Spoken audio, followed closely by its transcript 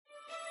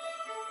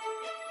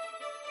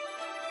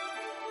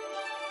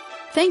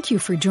Thank you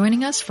for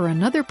joining us for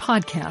another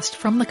podcast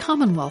from the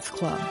Commonwealth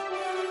Club.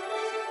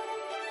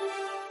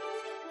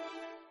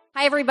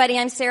 Hi, everybody.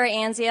 I'm Sarah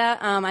Anzia.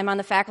 I'm on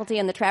the faculty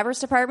in the Travers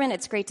Department.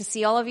 It's great to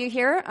see all of you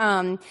here.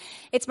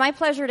 It's my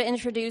pleasure to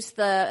introduce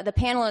the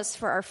panelists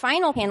for our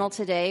final panel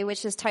today,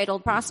 which is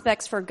titled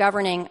Prospects for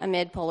Governing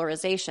Amid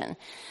Polarization.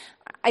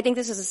 I think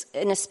this is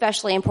an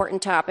especially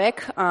important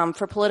topic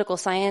for political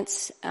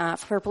science,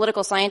 for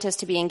political scientists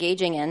to be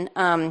engaging in.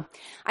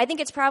 I think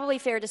it's probably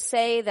fair to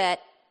say that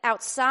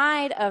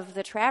outside of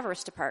the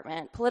Travers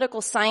Department,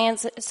 political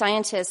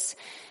scientists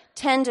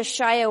tend to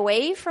shy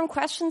away from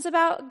questions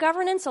about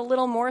governance a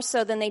little more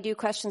so than they do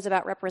questions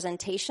about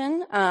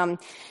representation.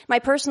 My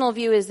personal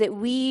view is that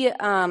we,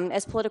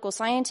 as political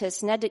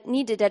scientists,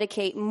 need to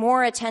dedicate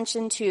more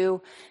attention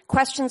to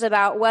questions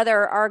about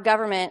whether our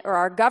government or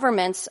our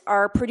governments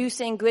are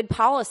producing good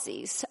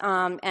policies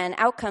and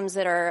outcomes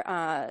that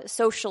are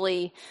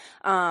socially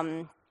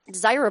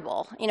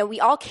desirable. You know,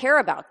 we all care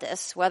about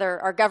this, whether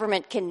our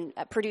government can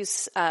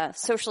produce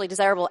socially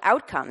desirable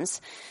outcomes.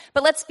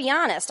 But let's be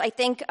honest, I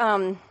think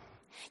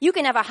you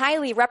can have a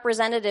highly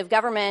representative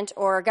government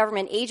or a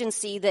government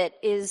agency that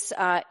is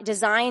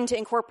designed to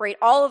incorporate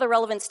all of the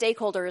relevant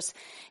stakeholders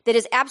that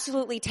is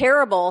absolutely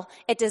terrible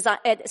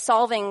at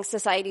solving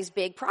society's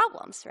big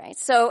problems, right?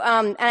 So,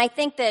 and I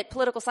think that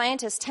political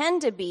scientists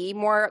tend to be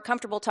more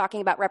comfortable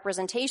talking about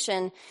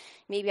representation,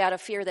 maybe out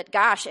of fear that,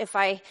 gosh, if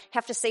I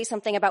have to say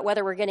something about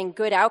whether we're getting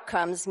good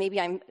outcomes,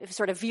 maybe I'm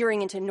sort of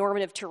veering into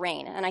normative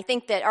terrain. And I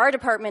think that our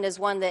department is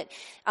one that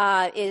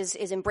is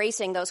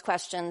embracing those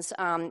questions,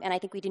 and I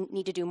think we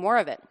need to do more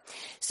of it.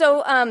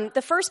 So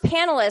the first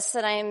panelist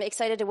that I'm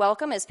excited to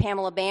welcome is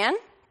Pamela Bann.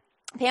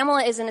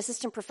 Pamela is an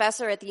assistant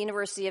professor at the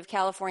University of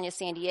California,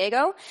 San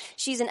Diego.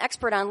 She's an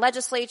expert on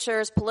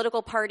legislatures,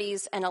 political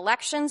parties, and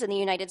elections in the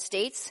United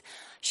States.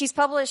 She's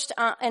published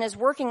and is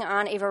working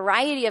on a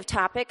variety of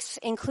topics,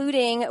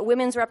 including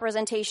women's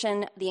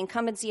representation, the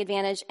incumbency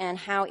advantage, and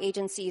how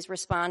agencies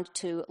respond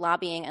to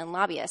lobbying and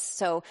lobbyists.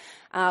 So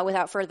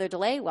without further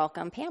delay,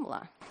 welcome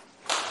Pamela.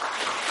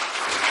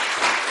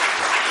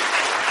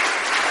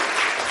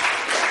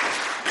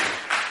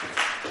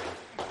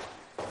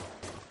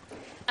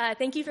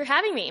 Thank you for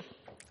having me.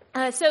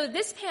 So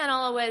this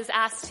panel was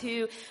asked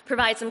to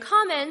provide some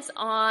comments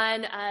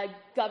on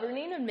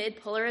governing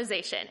amid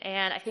polarization,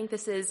 and I think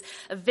this is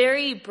a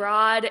very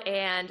broad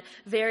and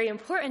very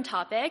important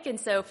topic, and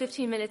so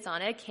 15 minutes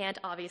on it can't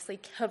obviously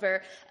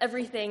cover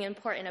everything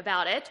important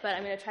about it, but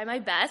I'm going to try my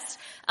best.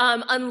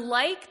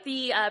 Unlike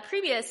the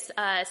previous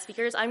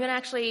speakers, I'm going to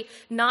actually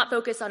not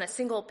focus on a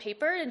single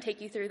paper and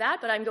take you through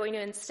that, but I'm going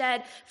to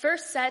instead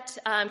first set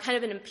kind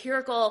of an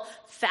empirical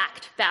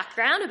fact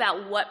background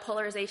about what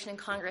polarization in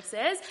Congress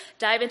is,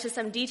 dive into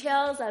some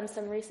details,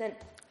 some recent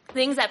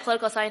things that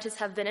political scientists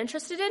have been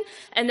interested in,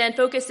 and then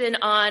focus in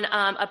on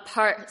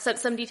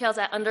some details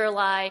that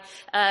underlie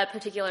a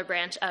particular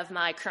branch of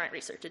my current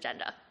research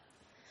agenda.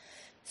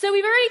 So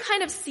we've already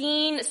kind of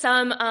seen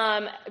some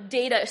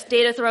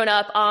data thrown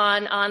up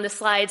on the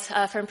slides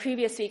from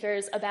previous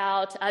speakers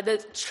about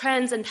the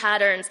trends and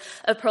patterns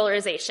of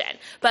polarization.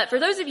 But for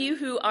those of you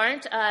who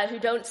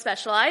don't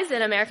specialize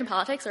in American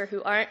politics or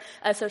who aren't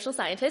social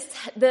scientists,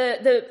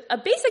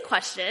 a basic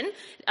question,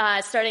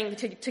 starting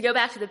to go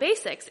back to the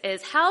basics,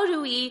 is how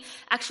do we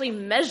actually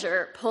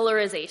measure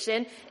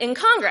polarization in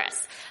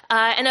Congress?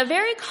 And a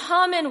very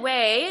common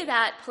way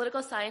that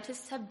political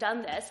scientists have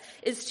done this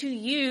is to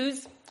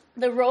use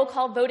the roll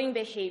call voting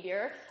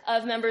behavior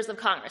of members of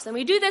Congress. And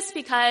we do this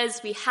because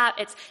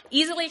it's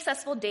easily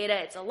accessible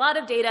data, it's a lot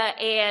of data,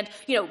 and,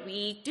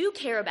 we do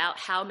care about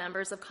how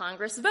members of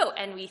Congress vote.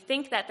 And we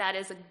think that that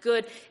is a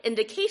good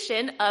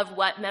indication of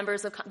what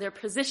members'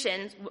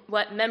 positions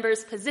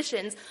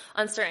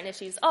on certain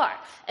issues are.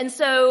 And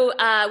so,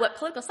 what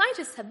political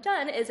scientists have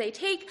done is they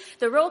take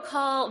the roll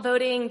call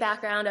voting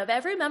background of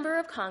every member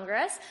of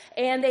Congress,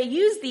 and they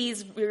use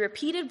these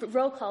repeated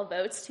roll call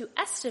votes to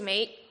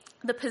estimate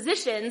the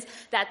positions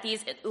that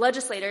these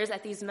legislators,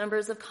 that these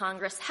members of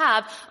Congress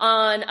have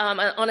on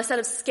a set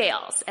of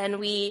scales. And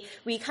we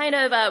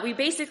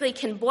basically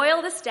can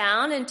boil this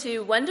down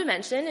into one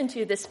dimension,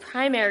 into this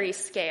primary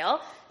scale,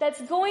 that's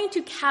going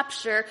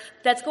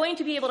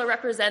to be able to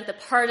represent the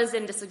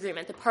partisan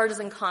disagreement, the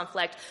partisan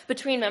conflict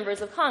between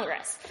members of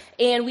Congress.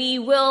 And we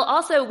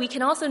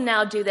can also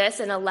now do this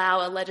and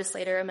allow a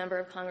legislator, a member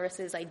of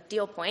Congress's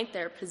ideal point,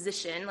 their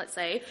position, let's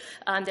say,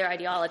 their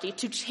ideology,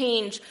 to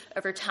change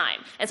over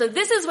time. And so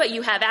this is what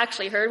you have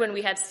actually heard when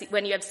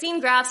you have seen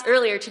graphs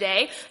earlier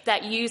today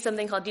that use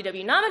something called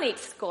DW Nominate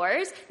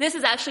scores. This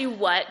is actually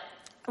what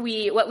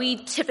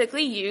we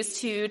typically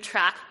use to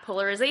track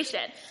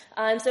polarization.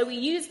 So we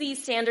use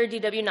these standard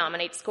DW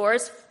Nominate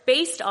scores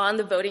based on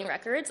the voting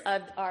records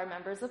of our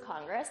members of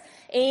Congress.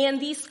 And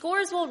these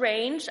scores will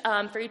range,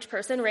 for each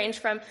person, range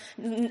from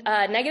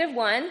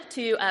 -1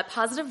 to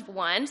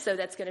 +1. So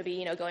that's going to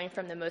be, going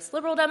from the most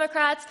liberal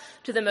Democrats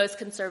to the most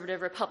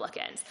conservative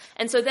Republicans.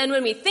 And so then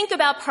when we think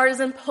about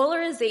partisan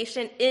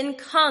polarization in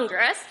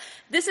Congress,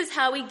 this is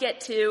how we get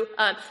to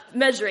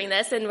measuring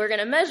this. And we're going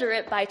to measure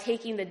it by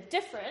taking the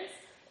difference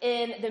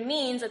in the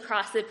means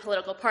across the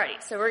political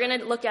parties. So we're going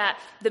to look at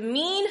the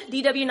mean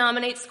DW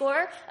Nominate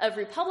score of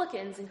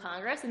Republicans in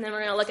Congress, and then we're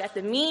going to look at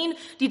the mean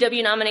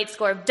DW Nominate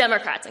score of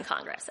Democrats in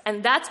Congress.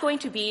 And that's going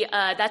to be,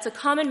 that's a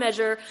common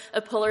measure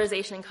of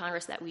polarization in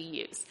Congress that we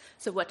use.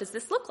 So what does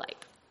this look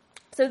like?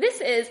 So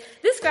this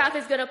graph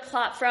is going to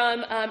plot from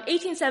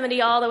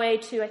 1870 all the way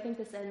to, I think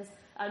this ends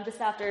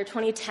just after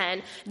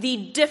 2010,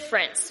 the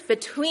difference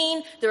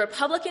between the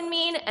Republican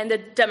mean and the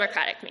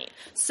Democratic mean.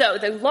 So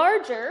the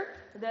larger,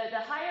 the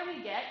higher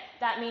we get,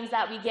 that means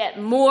that we get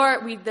more,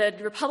 the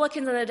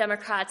Republicans and the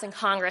Democrats in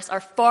Congress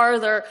are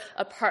farther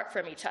apart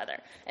from each other.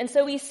 And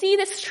so we see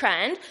this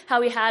trend,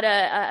 how we had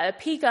a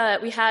peak,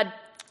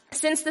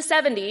 since the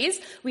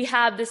 70s, we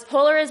have this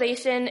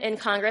polarization in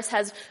Congress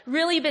has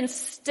really been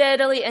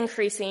steadily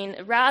increasing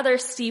rather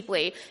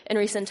steeply in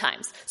recent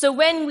times. So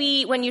when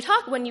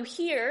you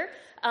hear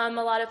a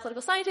lot of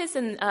political scientists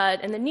and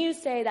the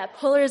news say that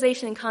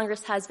polarization in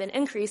Congress has been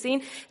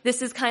increasing,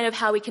 this is kind of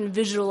how we can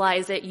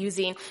visualize it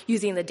using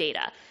the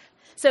data.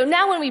 So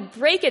now when we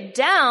break it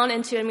down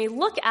and we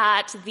look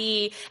at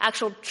the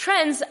actual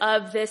trends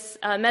of this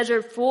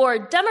measure for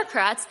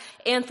Democrats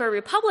and for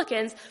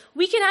Republicans,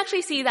 we can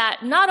actually see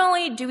that not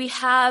only do we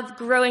have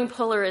growing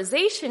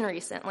polarization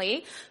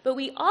recently, but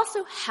we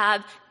also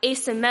have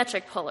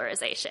asymmetric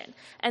polarization.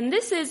 And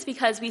this is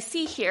because we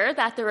see here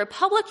that the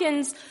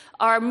Republicans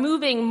are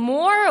moving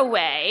more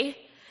away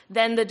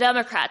than the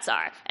Democrats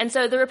are. And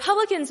so the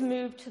Republicans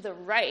move to the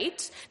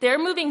right. They're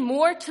moving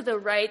more to the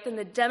right than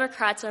the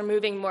Democrats are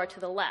moving more to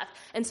the left.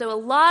 And so a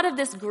lot of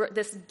this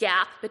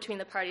gap between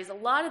the parties, a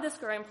lot of this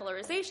growing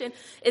polarization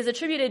is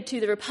attributed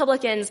to the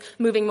Republicans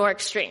moving more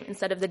extreme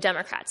instead of the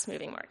Democrats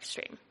moving more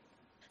extreme.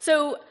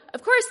 So,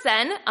 of course,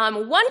 then,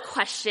 one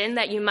question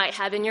that you might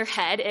have in your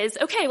head is,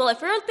 okay, well,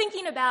 if we're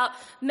thinking about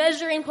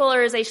measuring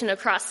polarization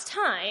across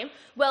time,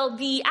 well,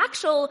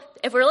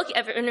 if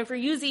we're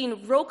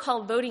using roll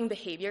call voting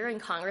behavior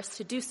in Congress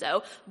to do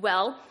so,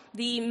 well,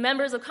 the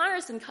members of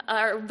Congress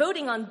are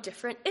voting on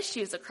different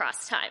issues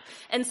across time.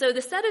 And so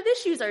the set of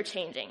issues are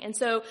changing. And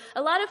so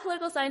a lot of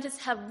political scientists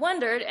have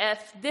wondered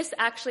if this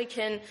actually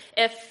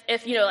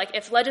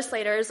if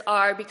legislators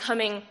are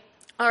becoming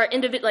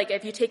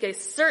if you take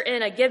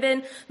a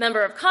given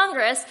member of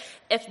Congress,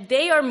 if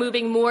they are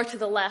moving more to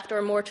the left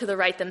or more to the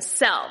right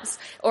themselves,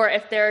 or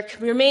if they're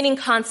remaining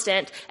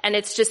constant and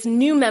it's just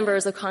new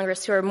members of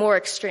Congress who are more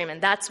extreme,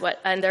 and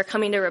they're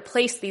coming to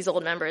replace these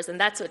old members,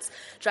 and that's what's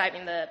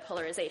driving the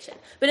polarization.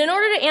 But in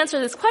order to answer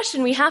this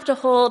question, we have to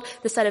hold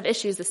the set of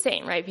issues the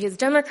same, right? Because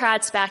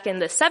Democrats back in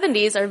the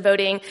 70s are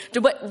voting,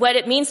 what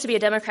it means to be a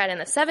Democrat in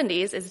the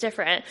 70s is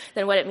different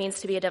than what it means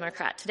to be a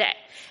Democrat today.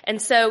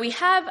 And so we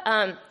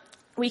have,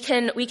 we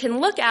can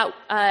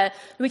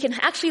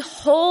actually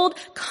hold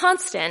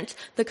constant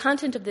the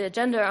content of the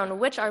agenda on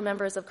which our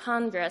members of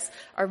Congress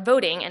are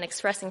voting and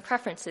expressing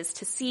preferences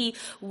to see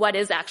what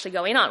is actually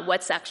going on,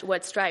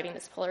 what's driving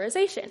this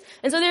polarization.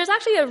 And so there's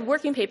actually a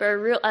working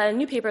paper, a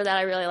new paper that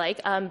I really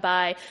like,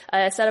 by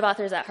a set of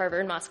authors at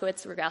Harvard,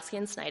 Moskowitz, Rogowski,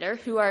 and Snyder,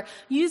 who are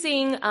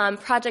using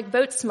Project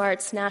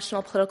VoteSmart's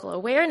national political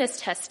awareness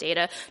test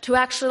data to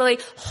actually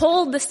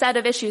hold the set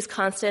of issues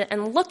constant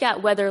and look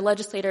at whether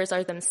legislators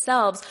are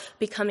themselves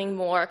becoming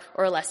more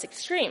or less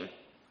extreme.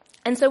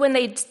 And so when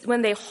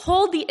they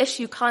hold the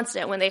issue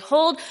constant, when they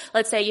hold,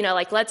 let's say,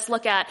 let's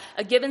look at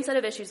a given set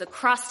of issues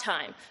across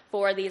time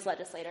for these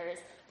legislators,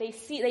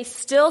 they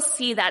still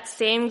see that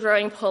same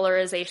growing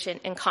polarization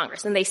in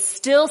Congress, and they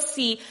still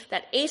see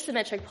that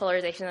asymmetric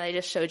polarization that I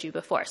just showed you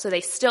before. So they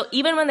still,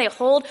 even when they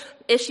hold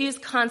issues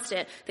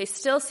constant, they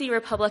still see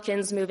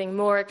Republicans moving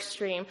more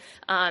extreme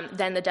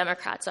than the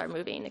Democrats are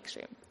moving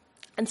extreme.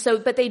 And so,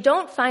 but they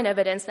don't find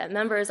evidence that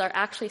members are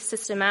actually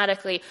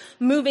systematically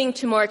moving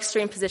to more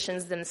extreme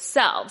positions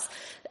themselves.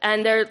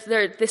 And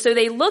so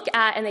they look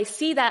at and they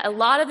see that a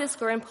lot of this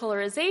growing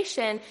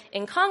polarization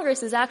in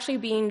Congress is actually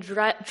being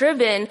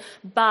driven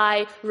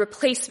by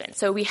replacement.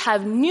 So we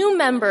have new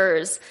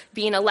members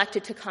being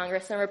elected to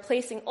Congress and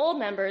replacing old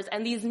members,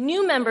 and these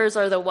new members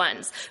are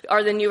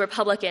the new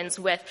Republicans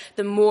with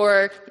the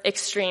more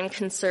extreme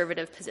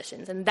conservative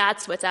positions. And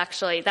that's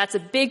a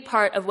big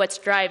part of what's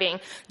driving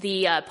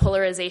the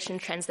polarization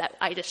trends that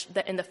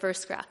in the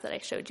first graph that I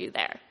showed you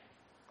there.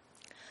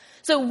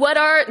 So what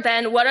are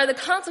the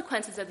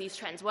consequences of these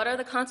trends? What are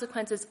the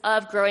consequences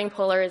of growing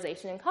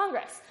polarization in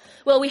Congress?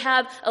 Well, we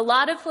have a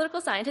lot of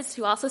political scientists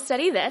who also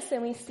study this,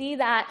 and we see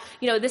that,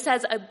 this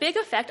has a big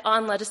effect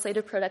on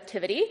legislative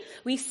productivity.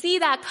 We see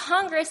that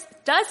Congress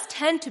does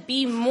tend to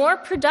be more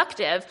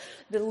productive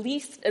the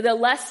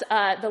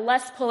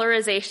less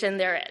polarization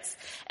there is.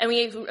 And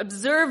we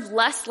observe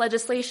less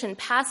legislation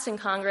passed in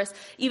Congress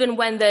even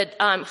when the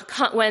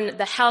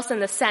House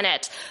and the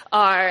Senate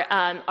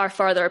are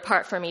farther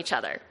apart from each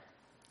other.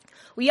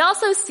 We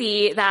also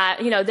see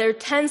that, there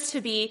tends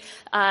to be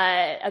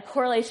a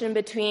correlation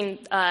between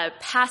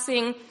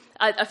passing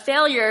a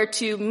failure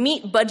to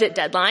meet budget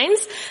deadlines,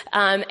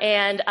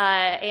 and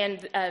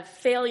a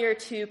failure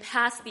to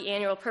pass the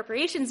annual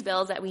appropriations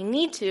bills that we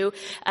need to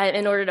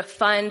in order to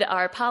fund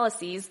our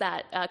policies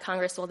that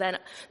Congress will then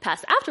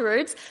pass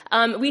afterwards.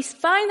 We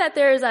find that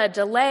there's a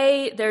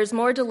delay. There's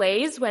more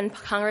delays when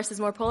Congress is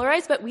more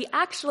polarized, but we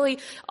actually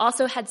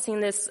also had seen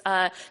this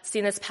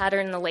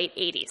pattern in the late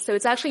 80s. So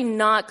it's actually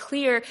not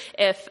clear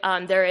if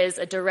there is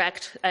a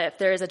direct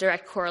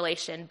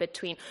correlation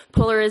between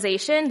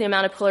polarization, the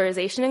amount of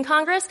polarization in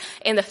Congress,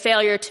 and the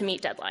failure to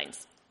meet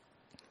deadlines.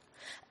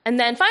 And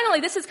then finally,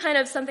 this is kind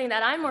of something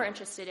that I'm more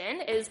interested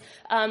in, is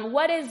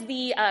what is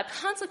the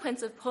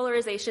consequence of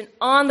polarization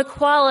on the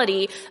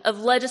quality of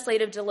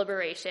legislative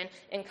deliberation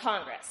in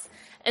Congress?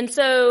 And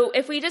so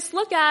if we just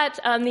look at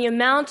the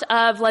amount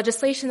of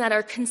legislation that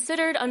are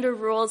considered under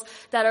rules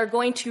that are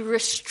going to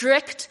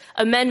restrict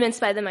amendments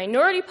by the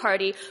minority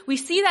party, we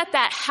see that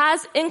that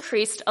has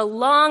increased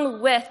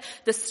along with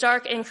the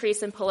stark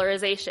increase in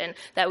polarization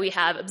that we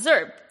have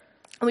observed.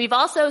 We've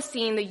also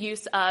seen the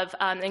use of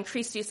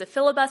increased use of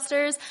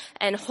filibusters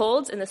and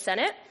holds in the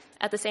Senate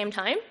at the same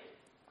time.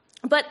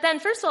 But then,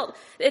 first of all,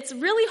 it's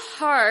really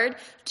hard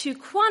to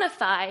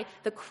quantify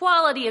the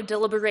quality of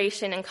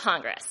deliberation in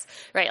Congress,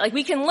 right? Like,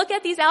 we can look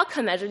at these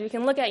outcome measures. We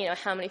can look at,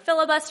 how many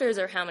filibusters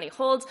or how many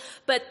holds,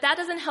 but that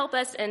doesn't help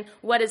us in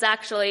what is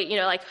actually,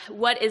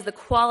 what is the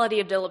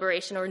quality of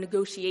deliberation or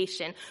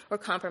negotiation or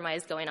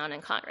compromise going on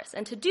in Congress.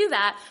 And to do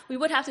that, we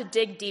would have to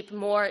dig deep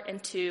more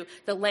into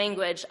the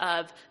language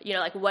of,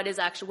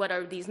 what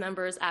are these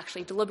members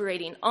actually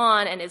deliberating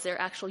on, and is there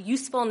actual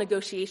useful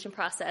negotiation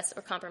process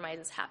or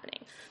compromises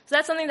happening? So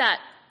that's something that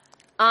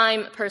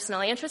I'm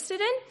personally interested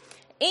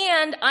in,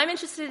 and I'm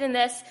interested in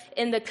this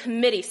in the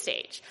committee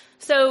stage.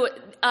 So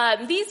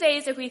these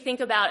days, if we think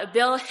about a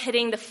bill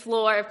hitting the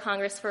floor of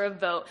Congress for a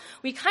vote,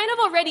 we kind of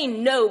already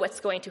know what's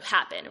going to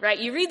happen, right?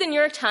 You read the New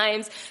York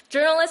Times,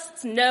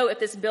 journalists know if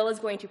this bill is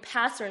going to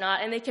pass or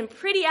not, and they can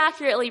pretty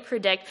accurately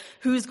predict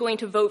who's going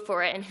to vote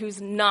for it and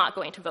who's not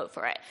going to vote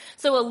for it.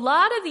 So a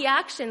lot of the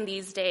action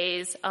these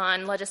days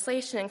on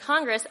legislation in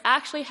Congress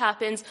actually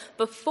happens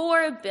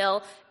before a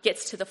bill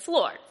gets to the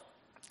floor.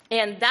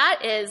 And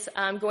that is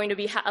going to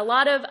be a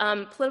lot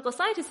of political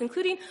scientists,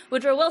 including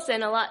Woodrow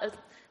Wilson,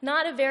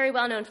 not a very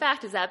well-known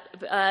fact is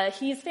that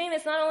he's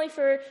famous not only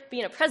for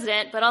being a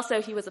president, but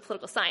also he was a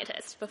political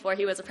scientist before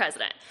he was a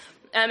president.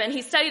 And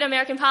he studied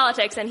American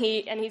politics, and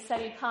he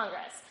studied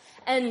Congress.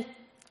 And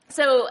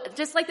so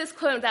just like this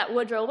quote that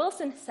Woodrow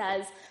Wilson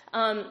says,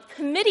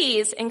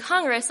 committees in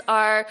Congress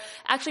are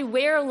actually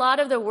where a lot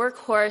of the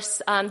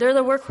workhorse, they're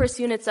the workhorse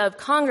units of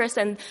Congress,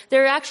 and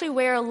they're actually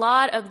where a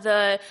lot of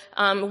the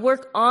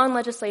work on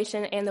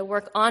legislation and the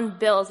work on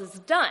bills is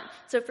done.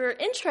 So if we're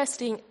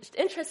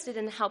interested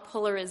in how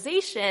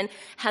polarization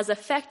has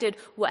affected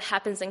what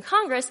happens in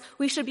Congress,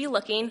 we should be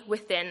looking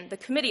within the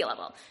committee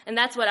level. And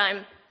that's what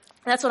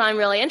I'm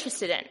really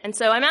interested in. And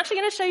so I'm actually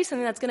going to show you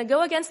something that's going to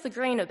go against the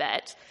grain a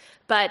bit.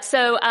 But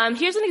so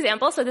here's an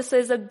example. So this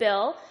is a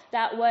bill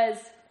that was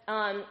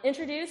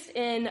introduced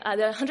in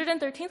the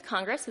 113th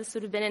Congress. This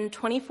would have been in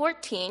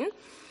 2014.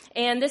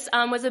 And this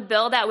was a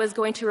bill that was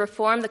going to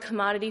reform the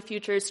Commodity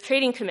Futures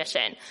Trading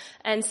Commission.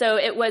 And so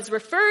it was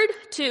referred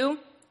to,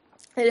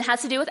 it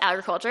has to do with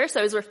agriculture,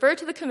 so it was referred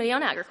to the Committee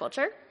on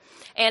Agriculture.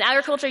 And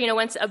agriculture,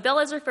 once a bill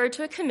is referred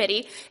to a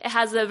committee, it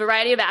has a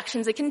variety of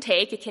actions it can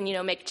take. It can,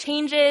 make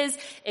changes.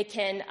 It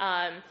can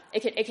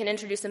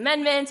introduce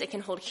amendments. It can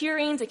hold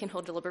hearings. It can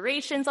hold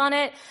deliberations on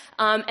it.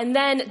 And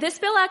then this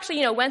bill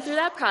actually, went through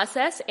that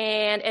process,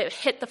 and it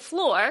hit the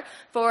floor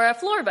for a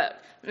floor vote.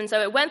 And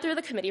so it went through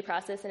the committee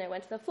process, and it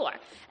went to the floor.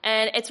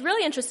 And it's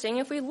really interesting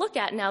if we look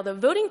at now the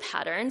voting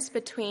patterns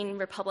between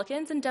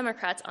Republicans and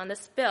Democrats on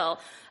this bill,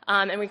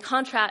 and we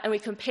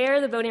compare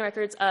the voting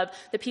records of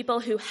the people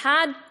who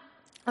had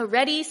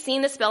already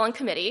seen this bill in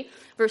committee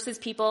versus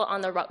people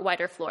on the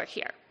wider floor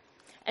here.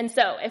 And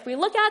so if we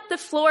look at the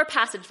floor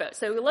passage vote,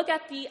 so we look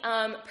at the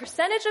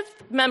percentage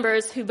of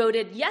members who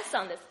voted yes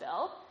on this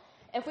bill,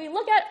 if we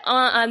look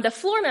at the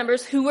floor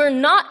members who were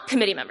not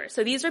committee members,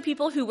 so these are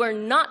people who were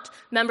not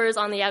members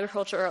on the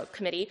Agricultural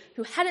Committee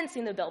who hadn't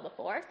seen the bill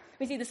before,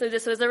 we see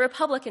this was a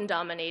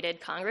Republican-dominated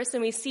Congress,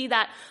 and we see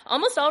that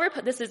almost all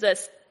this is a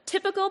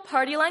typical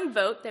party line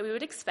vote that we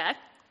would expect.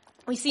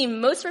 We see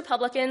most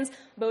Republicans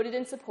voted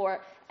in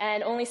support,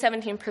 and only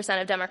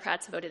 17% of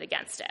Democrats voted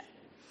against it.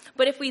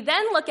 But if we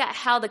then look at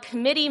how the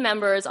committee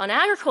members on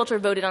agriculture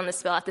voted on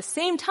this bill at the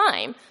same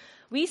time,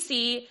 we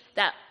see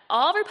that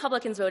all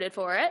Republicans voted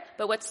for it,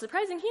 but what's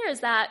surprising here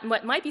is that,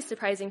 what might be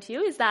surprising to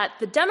you, is that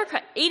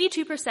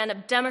 82%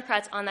 of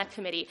Democrats on that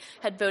committee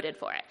had voted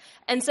for it.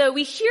 And so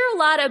we hear a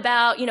lot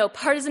about,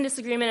 partisan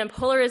disagreement and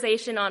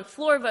polarization on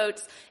floor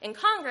votes in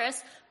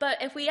Congress, but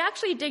if we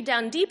actually dig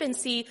down deep and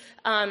see,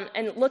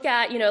 and look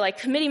at,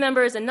 committee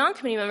members and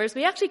non-committee members,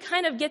 we actually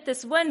kind of get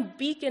this one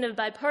beacon of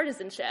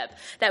bipartisanship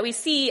that we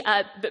see,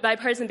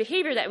 bipartisan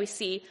behavior that we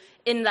see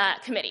in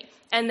that committee.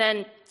 And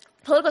then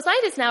political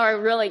scientists now are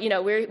really,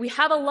 we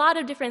have a lot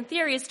of different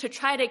theories to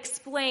try to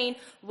explain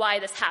why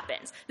this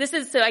happens.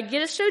 So I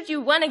just showed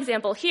you one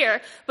example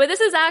here, but this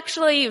is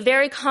actually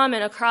very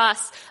common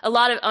across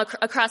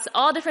across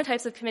all different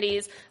types of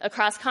committees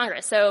across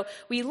Congress. So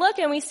we look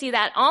and we see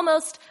that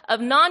almost of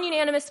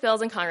non-unanimous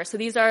bills in Congress, so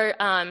these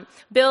are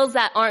bills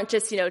that aren't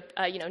just,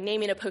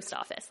 naming a post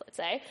office, let's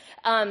say,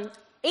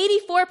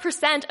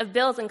 84% of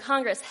bills in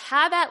Congress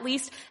have at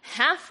least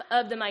half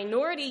of the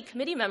minority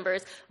committee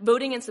members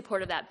voting in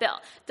support of that bill.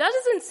 That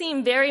doesn't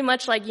seem very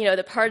much like,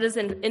 the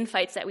partisan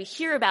infights that we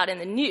hear about in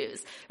the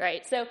news,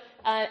 right? So,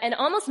 and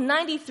almost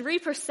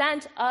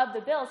 93% of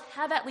the bills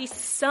have at least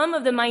some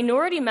of the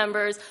minority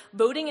members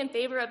voting in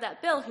favor of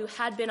that bill who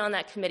had been on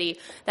that committee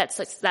that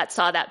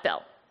saw that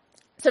bill.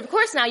 So, of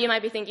course, now you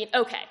might be thinking,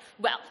 okay,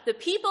 well, the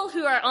people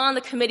who are on the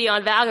Committee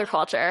on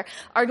Agriculture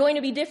are going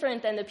to be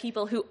different than the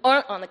people who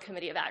aren't on the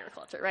Committee of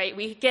Agriculture, right?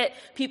 We get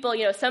people,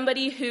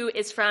 somebody who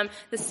is from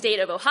the state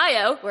of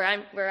Ohio, where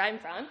I'm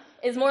from,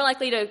 is more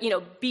likely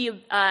to, be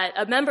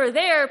a member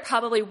there,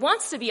 probably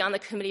wants to be on the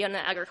Committee on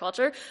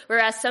Agriculture,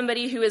 whereas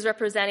somebody who is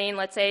representing,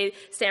 let's say,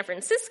 San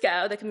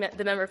Francisco,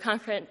 the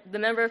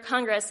member of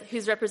Congress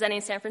who's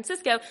representing San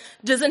Francisco,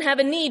 doesn't have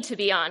a need to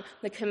be on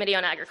the Committee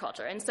on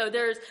Agriculture. And so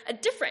there's a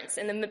difference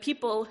in the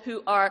people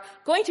who are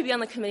going to be on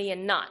the committee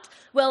and not.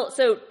 Well,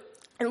 so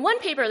in one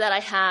paper that I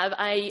have,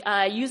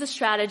 I use a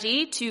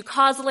strategy to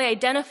causally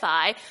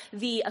identify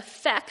the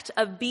effect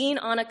of being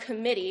on a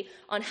committee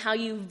on how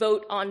you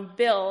vote on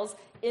bills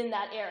in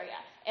that area.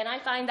 And I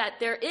find that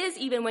there is,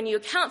 even when you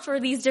account for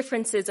these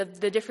differences of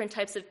the different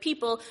types of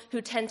people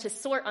who tend to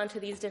sort onto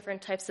these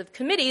different types of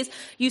committees,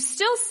 you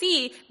still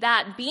see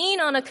that being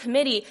on a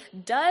committee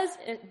does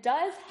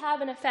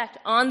have an effect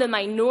on the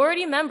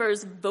minority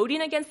members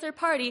voting against their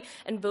party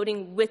and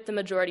voting with the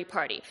majority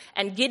party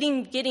and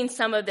getting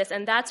some of this.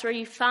 And that's where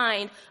you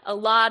find a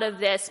lot of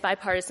this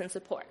bipartisan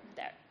support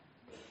there.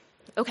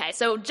 Okay,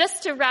 so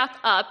just to wrap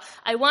up,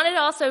 I wanted to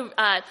also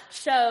I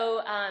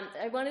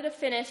wanted to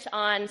finish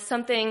on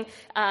something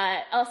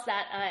else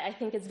that I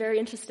think is very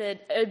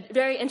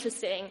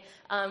interesting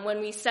when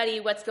we study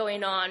what's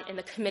going on in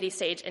the committee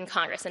stage in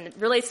Congress, and it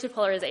relates to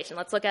polarization.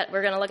 We're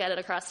going to look at it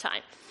across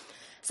time.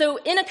 So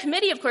in a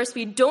committee, of course,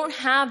 we don't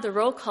have the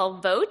roll call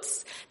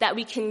votes that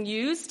we can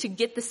use to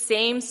get the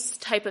same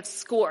type of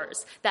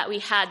scores that we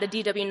had, the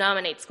DW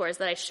nominate scores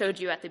that I showed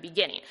you at the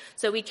beginning.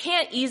 So we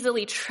can't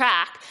easily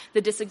track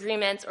the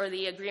disagreements or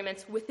the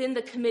agreements within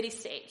the committee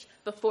stage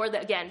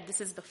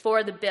this is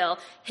before the bill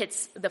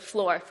hits the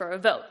floor for a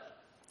vote.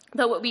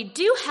 But what we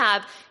do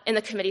have in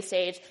the committee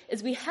stage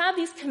is we have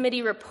these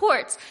committee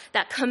reports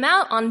that come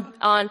out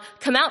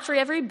come out for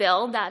every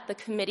bill that the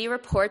committee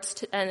reports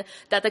to, and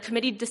that the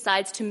committee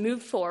decides to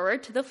move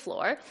forward to the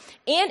floor.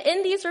 And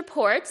in these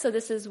reports, so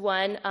this is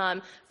one,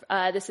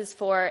 this is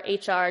for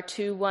HR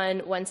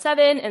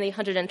 2117 in the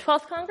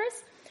 112th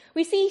Congress.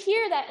 We see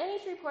here that in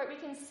each report we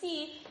can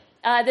see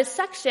this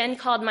section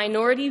called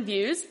Minority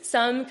Views.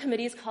 Some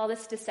committees call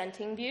this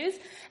dissenting views.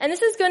 And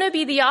this is going to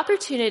be the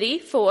opportunity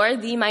for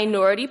the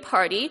minority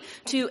party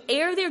to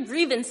air their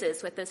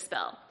grievances with this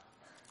bill.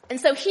 And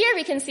so here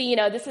we can see,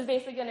 this is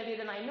basically going to be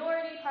the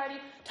minority party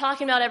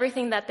talking about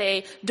everything that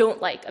they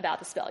don't like about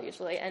this bill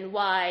usually and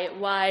why,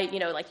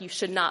 you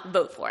should not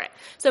vote for it.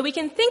 So we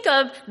can think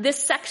of this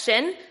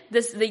section,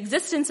 the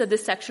existence of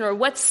this section or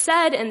what's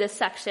said in this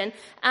section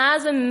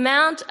as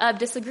amount of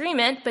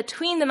disagreement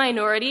between the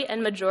minority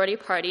and majority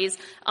parties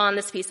on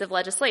this piece of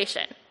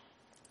legislation.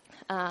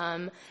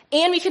 And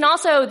we can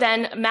also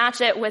then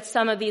match it with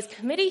some of these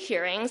committee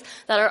hearings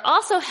that are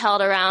also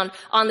held around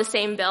on the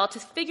same bill to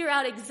figure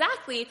out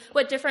exactly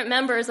what different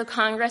members of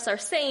Congress are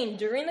saying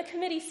during the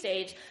committee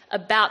stage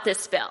about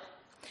this bill.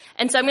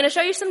 And so I'm going to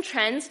show you some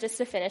trends just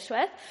to finish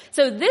with.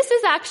 So this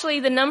is actually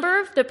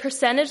the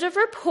percentage of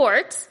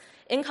reports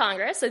in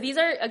Congress. So these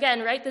are,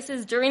 again, right, this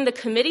is during the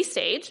committee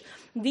stage.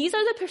 These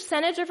are the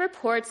percentage of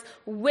reports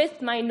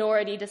with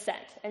minority dissent.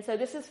 And so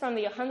this is from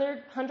the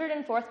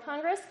 104th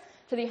Congress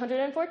to the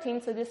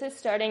 114th, so this is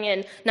starting in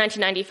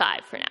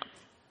 1995 for now.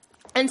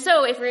 And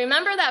so if you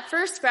remember that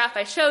first graph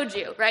I showed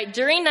you, right,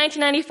 during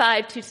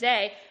 1995 to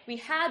today, we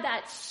had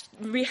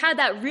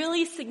that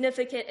really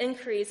significant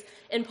increase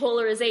in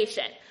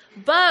polarization.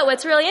 But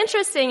what's really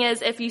interesting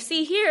is if you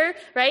see here,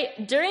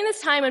 right, during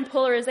this time when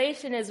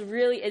polarization is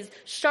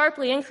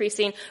sharply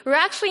increasing, we're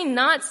actually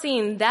not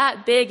seeing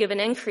that big of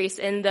an increase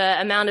in the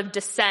amount of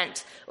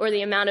dissent or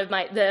the amount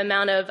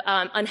of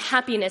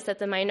unhappiness that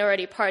the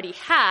minority party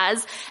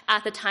has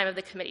at the time of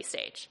the committee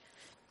stage.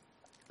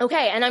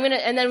 Okay, and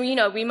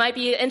we might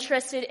be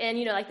interested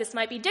in, this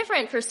might be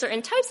different for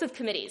certain types of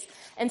committees.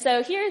 And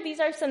so here, these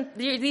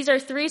are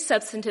three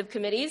substantive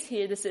committees.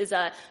 Here, this is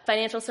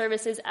Financial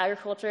Services,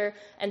 Agriculture,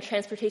 and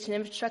Transportation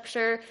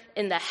Infrastructure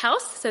in the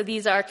House. So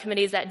these are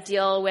committees that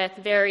deal with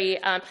very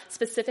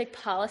specific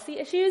policy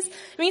issues.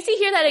 And you see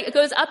here that it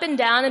goes up and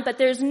down, but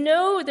there's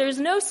no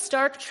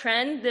stark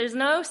trend. There's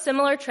no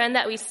similar trend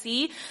that we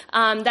see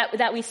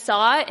that we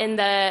saw in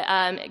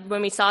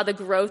when we saw the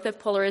growth of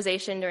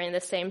polarization during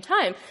the same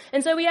time.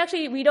 And so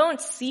we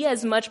don't see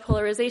as much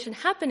polarization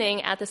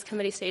happening at this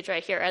committee stage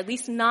right here, at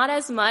least not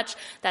as much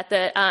that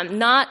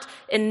not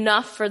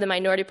enough for the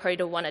minority party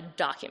to want to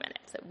document it.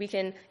 So we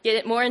can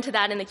get more into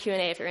that in the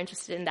Q&A if you're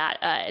interested in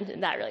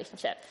that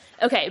relationship.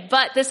 Okay,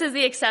 but this is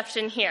the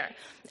exception here.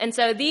 And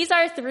so these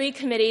are 3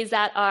 committees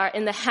that are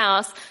in the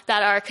House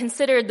that are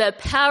considered the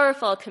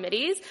powerful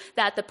committees,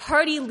 that the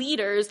party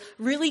leaders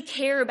really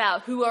care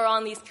about who are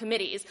on these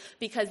committees,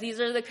 because these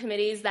are the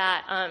committees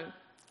that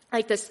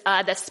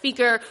the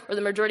speaker or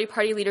the majority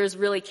party leaders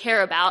really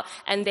care about,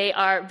 and they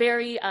are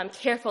very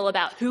careful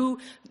about who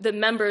the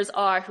members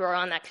are who are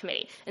on that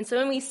committee. And so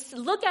when we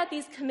look at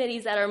these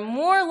committees that are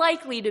more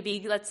likely to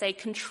be, let's say,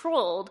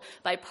 controlled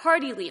by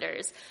party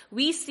leaders,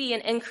 we see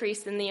an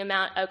increase in the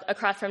amount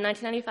across from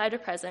 1995 to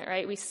present,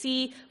 right?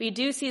 We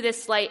do see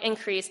this slight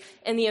increase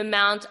in the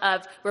amount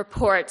of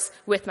reports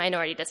with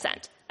minority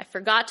dissent. I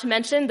forgot to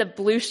mention the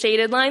blue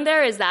shaded line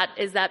there is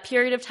that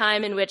period of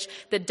time in which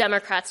the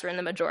Democrats were in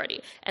the majority,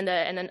 and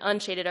then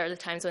unshaded are the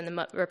times when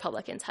the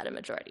Republicans had a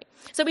majority.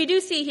 So we do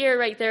see here,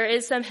 right, there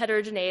is some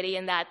heterogeneity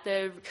in that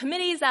the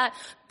committees that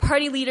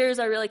party leaders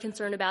are really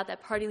concerned about,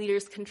 that party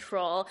leaders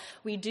control,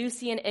 we do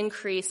see an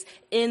increase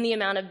in the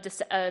amount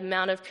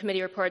of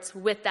committee reports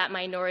with that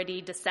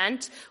minority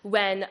dissent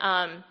when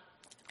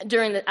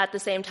at the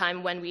same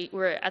time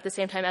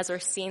as we're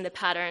seeing the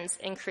patterns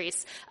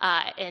increase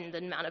in the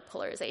amount of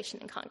polarization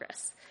in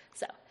Congress.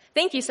 So,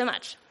 thank you so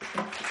much.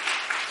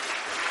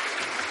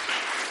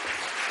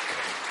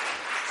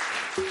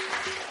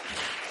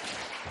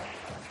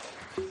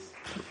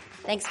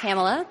 Thanks,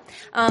 Pamela.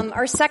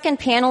 Our second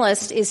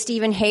panelist is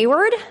Stephen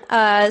Hayward.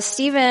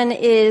 Stephen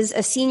is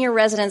a senior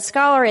resident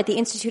scholar at the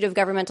Institute of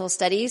Governmental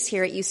Studies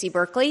here at UC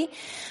Berkeley.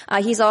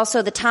 He's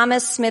also the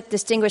Thomas Smith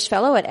Distinguished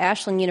Fellow at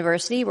Ashland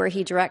University, where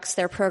he directs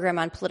their program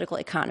on political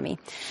economy.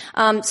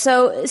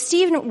 So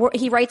Stephen,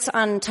 he writes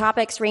on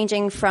topics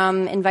ranging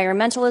from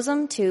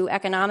environmentalism to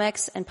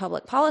economics and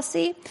public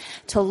policy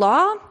to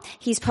law.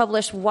 He's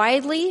published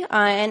widely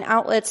in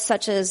outlets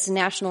such as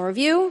National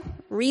Review,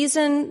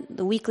 Reason,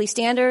 The Weekly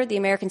Standard, The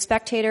American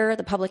Spectator,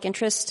 The Public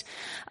Interest,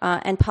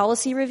 and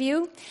Policy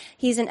Review.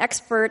 He's an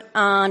expert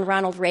on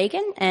Ronald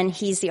Reagan, and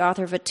he's the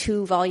author of a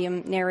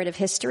 2-volume narrative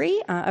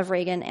history of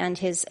Reagan and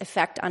his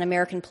effect on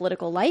American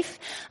political life.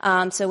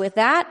 So with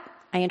that,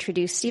 I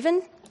introduce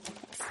Stephen.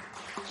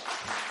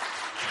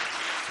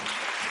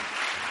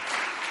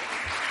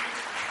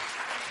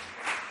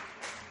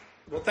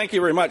 Well, thank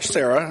you very much,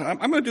 Sarah.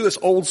 I'm going to do this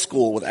old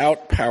school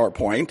without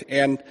PowerPoint,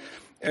 and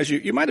as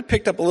you might have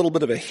picked up a little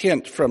bit of a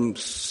hint from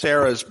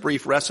Sarah's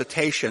brief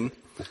recitation,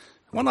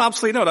 one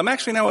obsolete note, I'm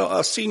actually now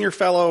a senior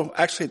fellow.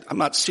 Actually, I'm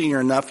not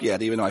senior enough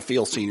yet, even though I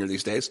feel senior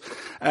these days,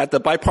 at the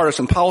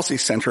Bipartisan Policy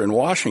Center in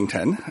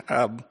Washington.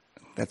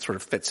 That sort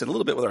of fits in a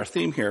little bit with our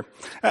theme here.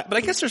 But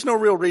I guess there's no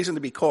real reason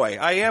to be coy.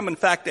 I am, in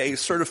fact, a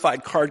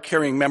certified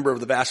card-carrying member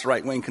of the vast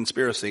right-wing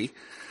conspiracy,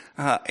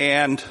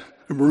 and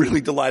I'm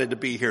really delighted to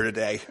be here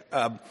today.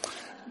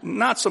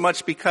 Not so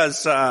much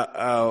because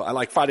I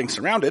like fighting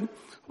surrounded,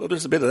 well,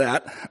 there's a bit of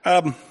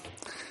that.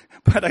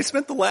 But I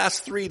spent the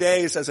last 3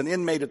 days as an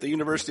inmate at the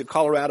University of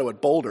Colorado at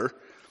Boulder.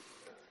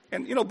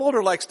 And,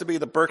 Boulder likes to be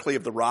the Berkeley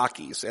of the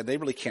Rockies, and they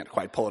really can't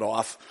quite pull it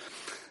off.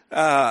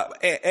 But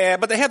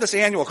they have this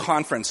annual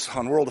conference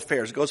on world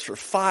affairs. It goes for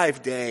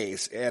 5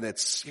 days, and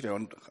it's,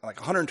 like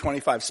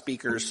 125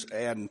 speakers.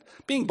 And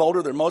being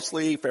Boulder, they're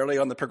mostly fairly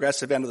on the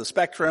progressive end of the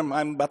spectrum.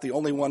 I'm about the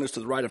only one who's to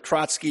the right of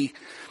Trotsky.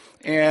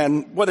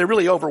 And, they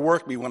really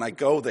overwork me when I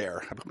go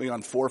there. I put me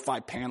on 4 or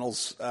 5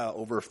 panels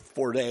over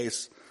 4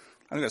 days.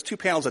 I think there's 2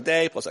 panels a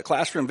day, plus a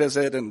classroom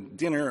visit and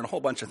dinner and a whole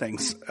bunch of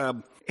things.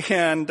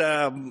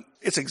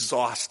 It's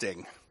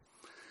exhausting.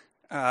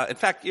 In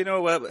fact,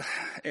 I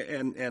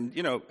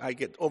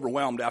get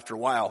overwhelmed after a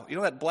while.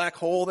 That black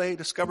hole they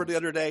discovered the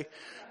other day?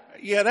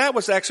 Yeah, that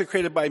was actually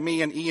created by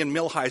me and Ian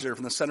Millhiser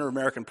from the Center of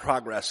American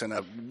Progress in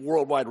a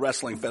Worldwide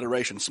Wrestling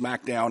Federation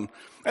SmackDown.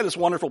 I had this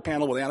wonderful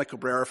panel with Ana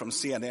Cabrera from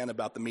CNN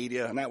about the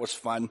media, and that was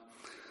fun.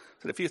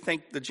 So if you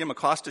think the Jim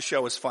Acosta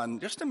show is fun,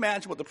 just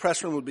imagine what the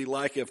press room would be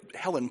like if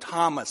Helen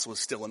Thomas was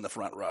still in the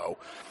front row.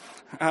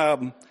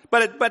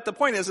 But the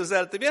point is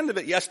that at the end of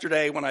it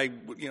yesterday, when I,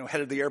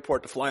 headed to the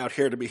airport to fly out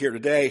here to be here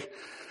today,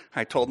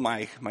 I told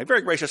my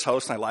very gracious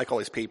host, and I like all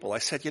these people, I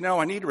said,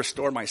 I need to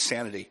restore my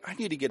sanity. I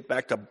need to get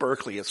back to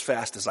Berkeley as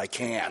fast as I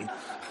can.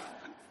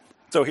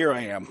 So here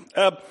I am.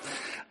 I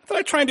thought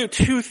I'd try and do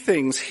 2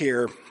 things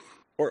here,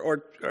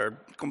 or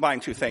combine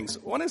 2 things.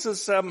 One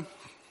is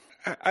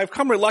I've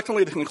come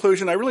reluctantly to the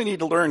conclusion I really need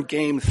to learn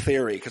game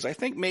theory, because I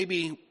think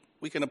maybe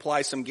we can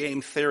apply some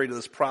game theory to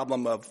this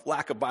problem of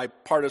lack of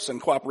bipartisan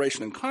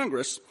cooperation in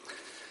Congress.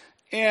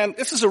 And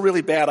this is a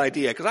really bad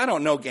idea, because I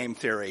don't know game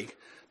theory.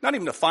 Not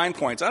even the fine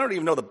points. I don't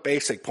even know the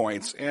basic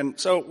points. And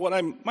so what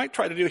I might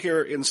try to do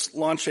here in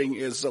launching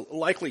is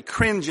likely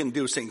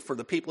cringe-inducing for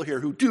the people here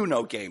who do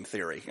know game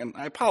theory. And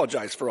I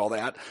apologize for all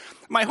that.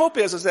 My hope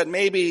is that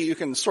maybe you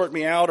can sort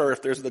me out, or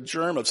if there's the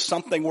germ of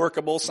something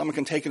workable, someone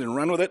can take it and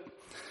run with it.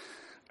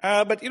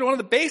 But one of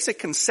the basic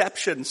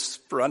conceptions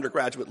for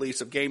undergraduate at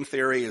least of game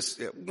theory is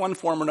one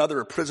form or another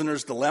a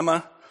prisoner's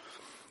dilemma.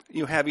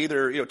 You have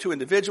either two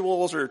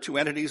individuals or two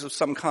entities of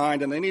some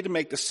kind, and they need to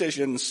make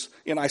decisions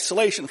in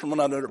isolation from one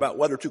another about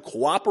whether to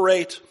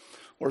cooperate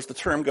or, as the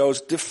term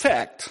goes,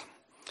 defect.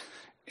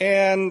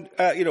 And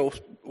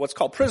what's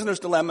called prisoner's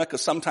dilemma,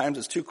 because sometimes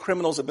it's two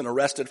criminals have been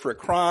arrested for a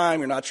crime.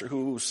 You're not sure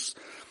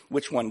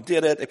which one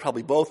did it. They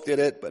probably both did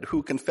it, but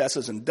who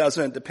confesses and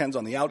doesn't depends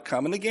on the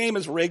outcome. And the game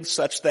is rigged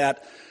such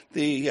that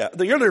the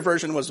earlier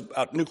version was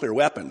about nuclear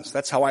weapons.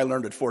 That's how I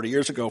learned it 40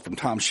 years ago from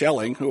Tom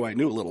Schelling, who I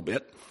knew a little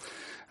bit.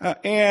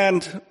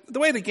 And the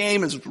way the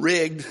game is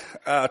rigged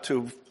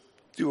to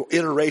do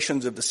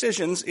iterations of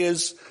decisions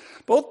is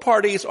both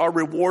parties are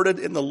rewarded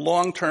in the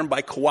long term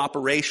by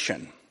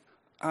cooperation.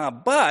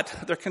 But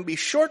there can be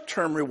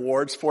short-term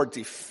rewards for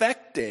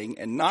defecting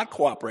and not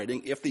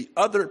cooperating if the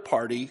other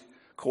party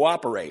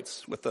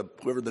cooperates with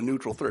whoever the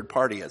neutral third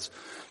party is.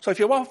 So if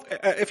you want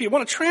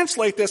to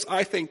translate this,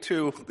 I think,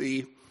 to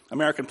the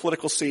American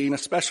political scene,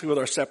 especially with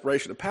our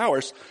separation of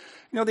powers,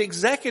 the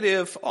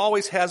executive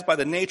always has, by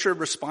the nature of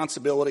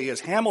responsibility, as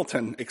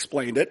Hamilton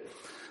explained it,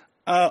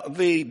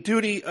 the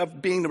duty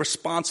of being the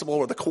responsible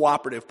or the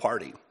cooperative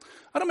party.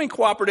 I don't mean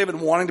cooperative in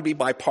wanting to be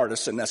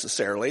bipartisan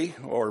necessarily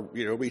or,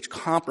 reach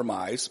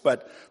compromise,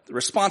 but the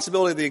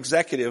responsibility of the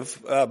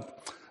executive,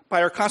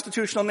 by our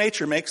constitutional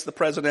nature, makes the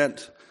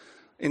president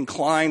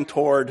inclined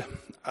toward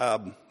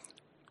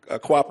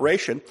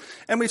cooperation.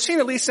 And we've seen,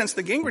 at least since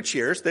the Gingrich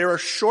years, there are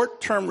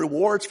short-term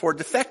rewards for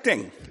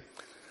defecting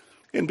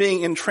and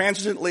being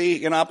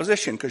intransigently in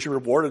opposition, because you're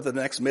rewarded the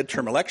next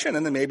midterm election,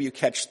 and then maybe you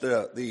catch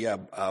the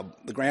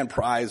grand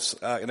prize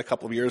in a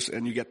couple of years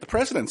and you get the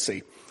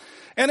presidency.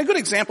 And a good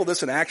example of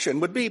this in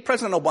action would be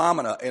President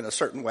Obama in a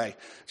certain way.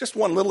 Just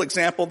one little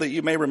example that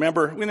you may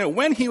remember.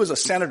 When he was a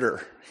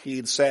senator,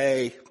 he'd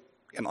say,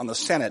 on the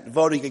Senate,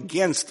 voting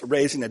against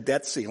raising the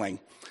debt ceiling,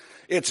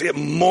 "It's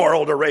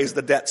immoral to raise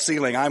the debt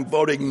ceiling. I'm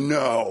voting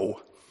no."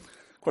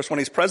 Of course, when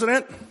he's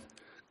president,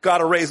 got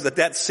to raise the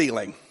debt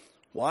ceiling.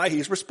 Why?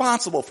 He's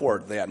responsible for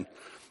it then.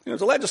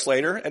 As a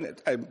legislator, and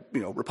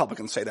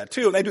Republicans say that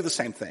too, and they do the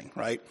same thing,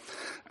 right?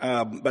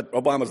 But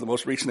Obama's the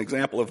most recent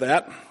example of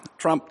that.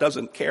 Trump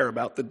doesn't care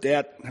about the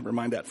debt. Never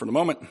mind that for the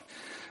moment.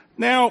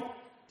 Now,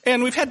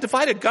 and we've had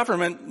divided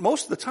government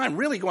most of the time,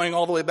 really going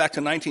all the way back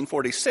to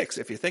 1946,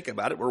 if you think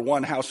about it, where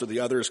one house or the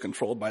other is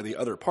controlled by the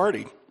other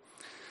party.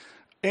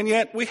 And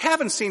yet, we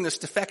haven't seen this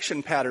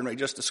defection pattern I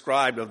just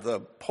described of the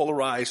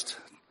polarized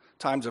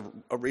times of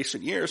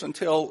recent years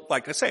until,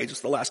 like I say,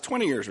 just the last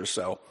 20 years or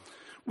so.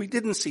 We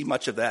didn't see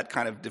much of that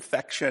kind of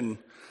defection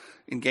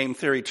in game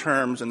theory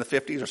terms in the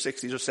 50s or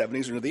 60s or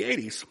 70s or into the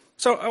 80s.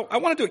 So I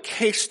want to do a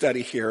case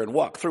study here and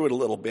walk through it a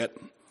little bit.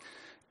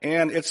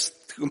 And it's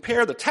to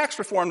compare the tax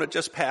reform that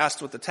just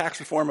passed with the tax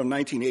reform of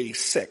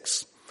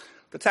 1986.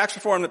 The tax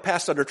reform that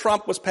passed under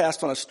Trump was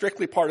passed on a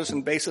strictly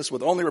partisan basis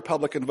with only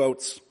Republican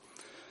votes.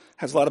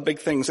 Has a lot of big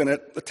things in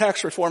it. The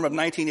tax reform of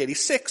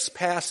 1986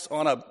 passed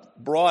on a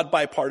broad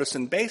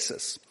bipartisan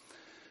basis.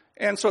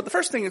 And so the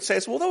first thing you'd say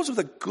is, well, those were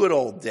the good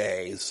old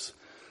days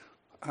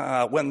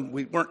when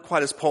we weren't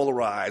quite as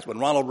polarized, when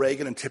Ronald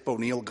Reagan and Tip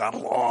O'Neill got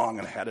along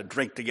and had a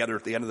drink together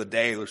at the end of the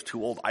day, those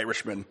two old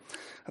Irishmen.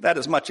 That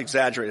is much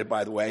exaggerated,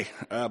 by the way.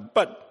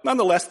 But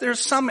nonetheless, there's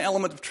some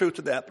element of truth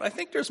to that. But I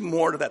think there's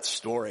more to that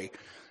story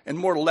and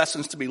more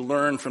lessons to be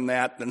learned from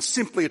that than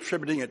simply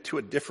attributing it to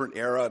a different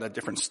era and a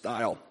different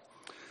style.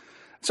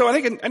 So I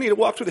think I need to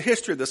walk through the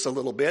history of this a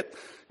little bit,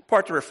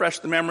 part to refresh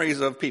the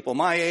memories of people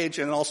my age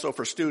and also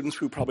for students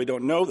who probably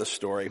don't know this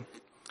story.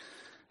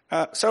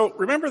 So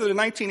remember that in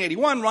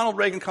 1981, Ronald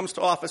Reagan comes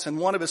to office, and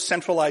one of his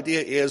central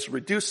ideas is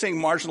reducing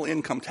marginal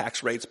income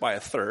tax rates by a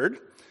third.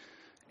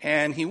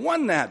 And he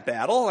won that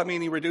battle. I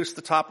mean, he reduced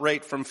the top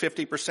rate from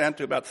 50%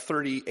 to about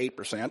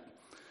 38%. It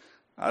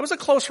was a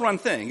close-run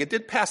thing. It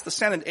did pass the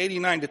Senate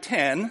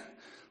 89-10.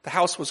 The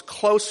House was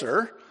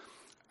closer.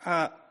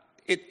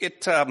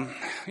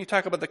 You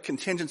talk about the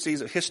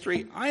contingencies of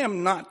history. I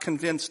am not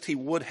convinced he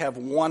would have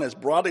won as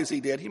broadly as he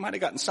did. He might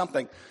have gotten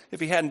something if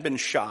he hadn't been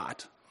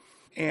shot.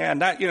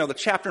 And that, the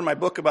chapter in my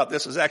book about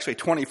this is actually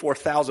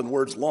 24,000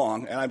 words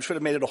long, and I should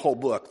have made it a whole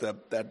book.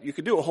 That you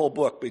could do a whole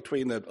book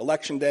between the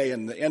election day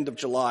and the end of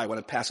July when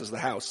it passes the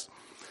House.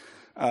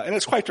 And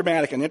it's quite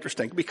dramatic and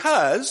interesting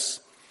because,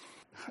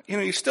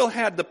 you still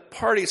had the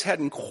parties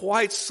hadn't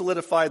quite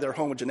solidified their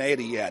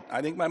homogeneity yet.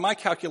 I think by my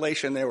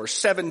calculation, there were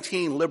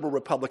 17 liberal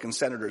Republican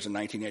senators in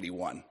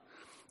 1981.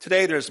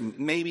 Today, there's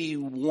maybe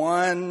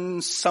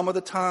one some of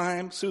the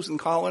time. Susan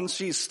Collins,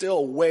 she's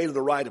still way to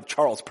the right of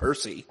Charles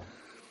Percy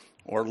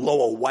or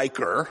Lowell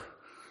Weicker,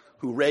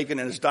 who Reagan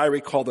in his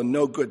diary called the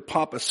no-good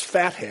pompous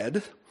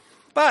fathead.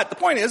 But the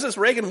point is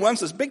Reagan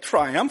wins this big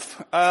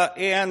triumph, but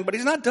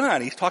he's not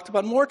done. He's talked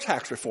about more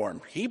tax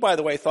reform. He, by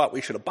the way, thought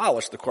we should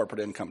abolish the corporate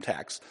income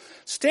tax.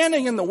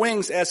 Standing in the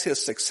wings as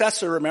his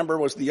successor, remember,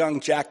 was the young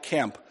Jack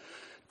Kemp.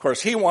 Of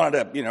course, he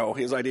wanted to,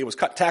 his idea was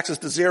cut taxes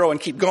to zero and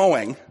keep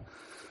going,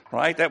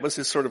 right? That was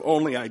his sort of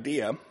only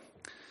idea.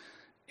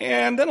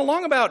 And then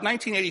along about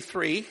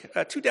 1983,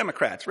 two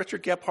Democrats,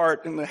 Richard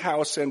Gephardt in the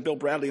House and Bill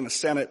Bradley in the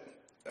Senate,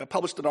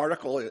 published an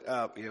article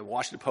in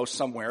Washington Post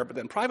somewhere, but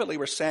then privately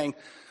were saying,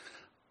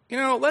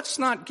 let's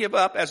not give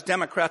up as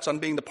Democrats on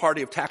being the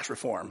party of tax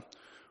reform.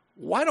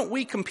 Why don't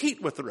we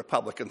compete with the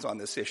Republicans on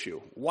this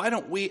issue? Why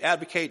don't we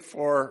advocate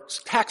for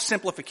tax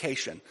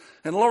simplification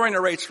and lowering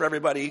the rates for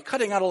everybody,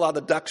 cutting out a lot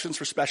of deductions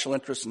for special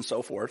interests and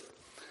so forth,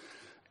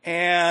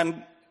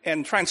 and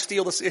try and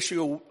steal this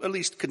issue, at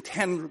least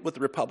contend with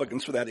the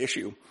Republicans for that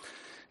issue.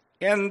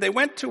 And they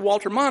went to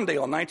Walter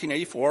Mondale in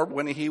 1984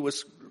 when he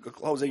was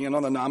closing in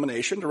on the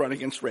nomination to run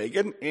against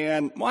Reagan.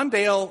 And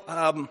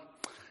Mondale,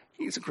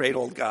 he's a great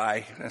old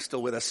guy,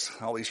 still with us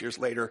all these years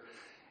later.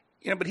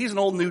 But he's an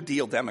old New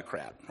Deal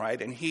Democrat, right?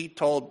 And he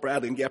told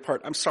Bradley and Gephardt,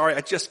 I'm sorry,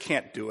 I just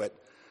can't do it.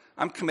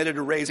 I'm committed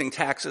to raising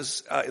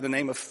taxes in the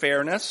name of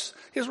fairness.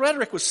 His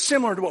rhetoric was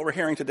similar to what we're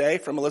hearing today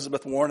from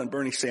Elizabeth Warren and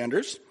Bernie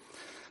Sanders.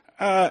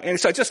 And he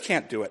said, I just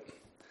can't do it.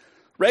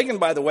 Reagan,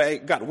 by the way,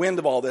 got wind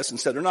of all this and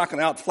said, they're not going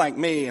to outflank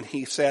me. And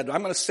he said,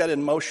 I'm going to set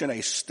in motion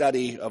a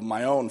study of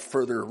my own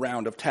further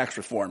round of tax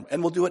reform.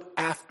 And we'll do it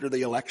after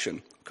the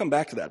election. Come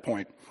back to that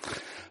point.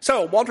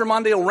 So Walter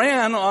Mondale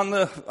ran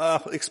on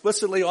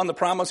explicitly on the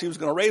promise he was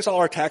going to raise all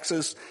our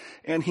taxes.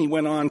 And he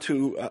went on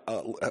to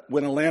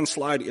win a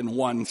landslide in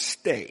one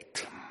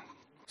state.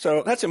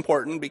 So that's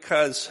important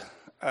because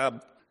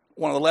one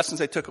of the lessons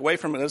they took away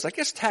from it is, I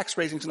guess tax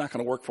raising is not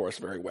going to work for us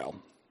very well.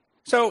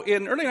 So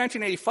in early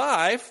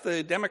 1985,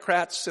 the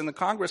Democrats in the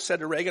Congress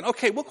said to Reagan,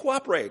 okay, we'll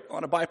cooperate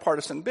on a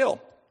bipartisan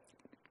bill.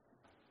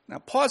 Now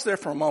pause there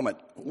for a moment.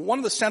 One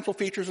of the central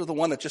features of the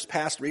one that just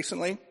passed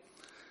recently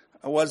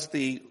was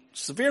the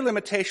severe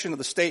limitation of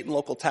the state and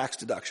local tax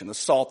deduction, the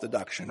SALT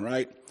deduction,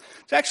 right?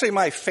 It's actually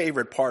my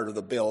favorite part of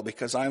the bill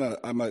because I'm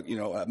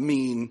a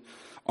mean,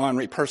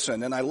 ornery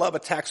person, and I love a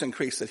tax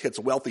increase that hits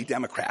wealthy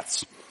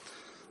Democrats,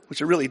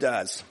 which it really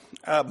does.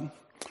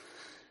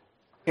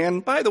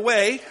 And by the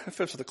way, if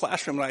it was the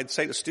classroom, I'd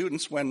say to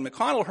students, when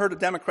McConnell heard the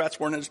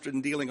Democrats weren't interested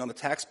in dealing on the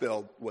tax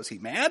bill, was he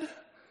mad?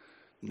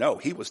 No,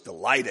 he was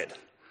delighted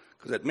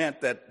because it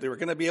meant that they were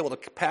going to be able to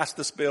pass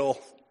this bill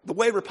the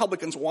way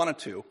Republicans wanted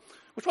to,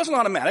 which wasn't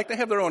automatic. They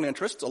have their own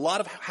interests. A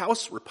lot of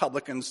House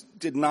Republicans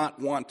did not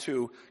want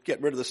to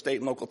get rid of the state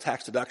and local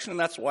tax deduction, and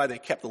that's why they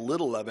kept a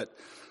little of it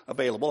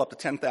available, up to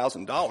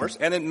 $10,000.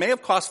 And it may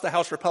have cost the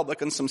House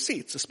Republicans some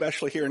seats,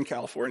 especially here in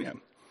California.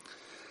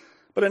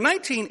 But in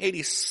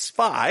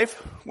 1985,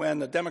 when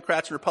the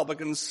Democrats and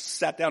Republicans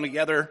sat down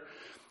together,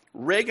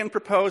 Reagan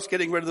proposed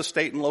getting rid of the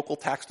state and local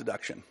tax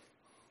deduction.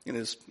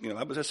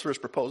 That was his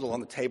first proposal on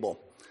the table.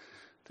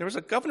 There was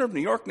a governor of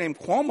New York named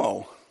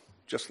Cuomo,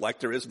 just like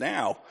there is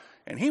now,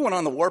 and he went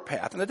on the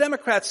warpath. And the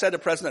Democrats said to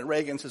President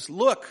Reagan, says,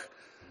 look,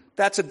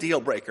 that's a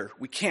deal breaker.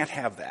 We can't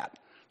have that.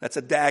 That's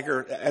a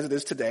dagger, as it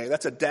is today.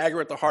 That's a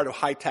dagger at the heart of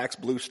high-tax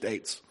blue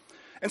states.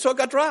 And so it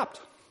got dropped.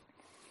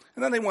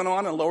 And then they went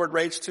on and lowered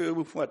rates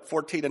to,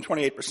 14 and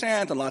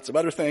 28% and lots of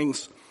other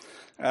things.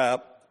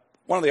 One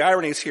of the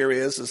ironies here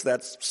is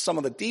that some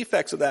of the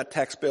defects of that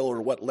tax bill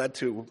are what led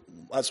to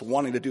us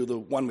wanting to do the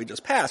one we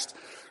just passed.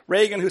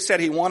 Reagan, who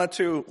said he wanted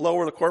to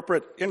lower the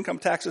corporate income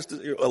taxes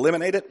to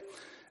eliminate it,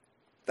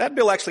 that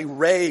bill actually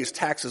raised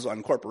taxes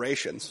on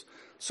corporations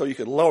so you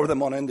could lower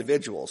them on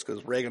individuals,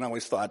 because Reagan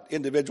always thought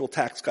individual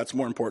tax cuts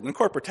more important than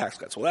corporate tax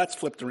cuts. Well, that's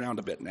flipped around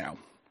a bit now.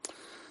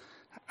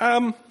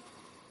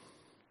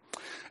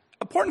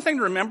 Important thing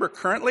to remember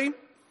currently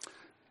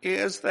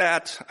is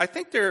that I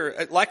think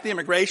like the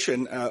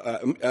immigration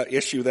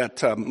issue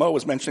that Mo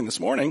was mentioning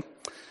this morning,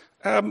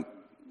 President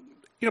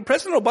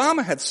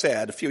Obama had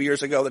said a few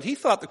years ago that he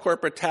thought the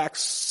corporate tax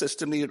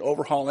system needed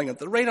overhauling, and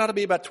the rate ought to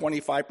be about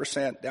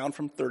 25%, down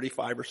from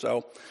 35 or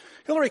so.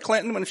 Hillary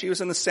Clinton, when she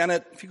was in the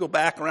Senate, if you go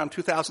back around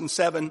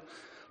 2007,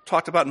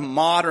 talked about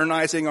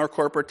modernizing our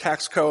corporate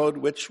tax code,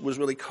 which was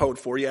really code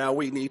for,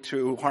 we need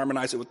to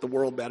harmonize it with the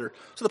world better.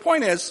 So the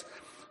point is,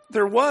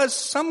 there was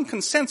some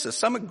consensus,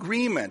 some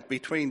agreement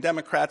between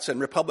Democrats and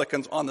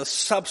Republicans on the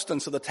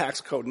substance of the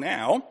tax code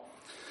now.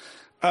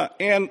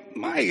 And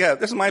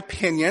this is my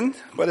opinion,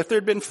 but if there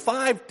had been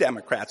 5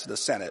 Democrats in the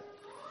Senate,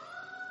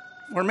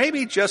 or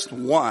maybe just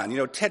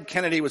one, Ted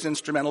Kennedy was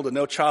instrumental to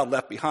No Child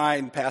Left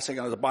Behind, passing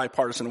it as a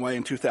bipartisan way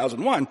in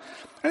 2001.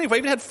 Anyway,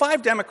 if you had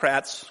 5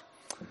 Democrats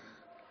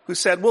who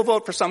said, we'll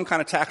vote for some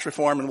kind of tax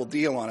reform and we'll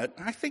deal on it,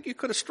 I think you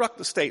could have struck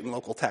the state and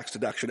local tax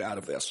deduction out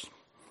of this.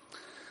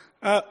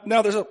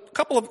 Now, there's a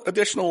couple of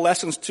additional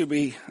lessons to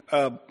be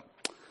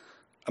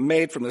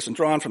made from this and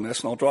drawn from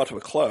this, and I'll draw to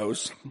a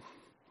close.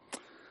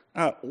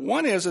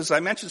 One is, as I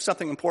mentioned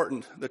something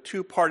important, the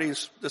two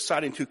parties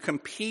deciding to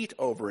compete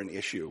over an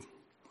issue.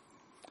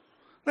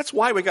 That's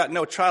why we got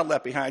No Child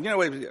Left Behind.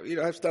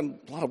 I've done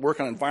a lot of work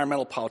on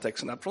environmental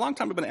politics, and for a long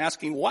time I've been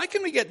asking, why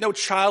can we get No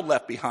Child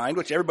Left Behind,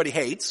 which everybody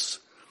hates?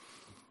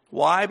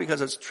 Why? Because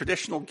it's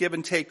traditional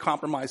give-and-take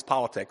compromise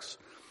politics.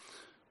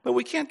 But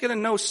we can't get a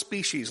No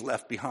Species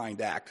Left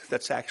Behind Act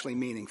that's actually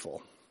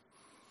meaningful.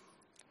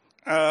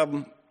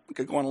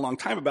 could go on a long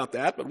time about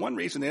that, but one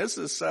reason is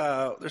there's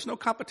no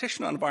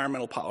competition on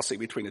environmental policy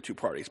between the two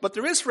parties. But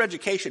there is for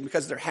education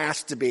because there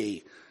has to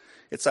be.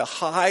 It's a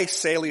high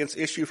salience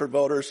issue for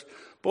voters.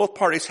 Both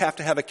parties have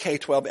to have a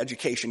K-12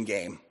 education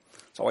game.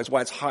 It's always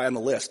why it's high on the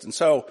list. And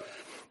so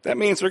that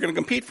means they're going to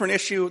compete for an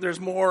issue. There's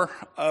more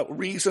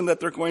reason that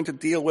they're going to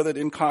deal with it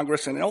in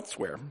Congress and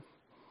elsewhere.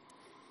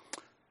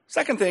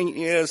 Second thing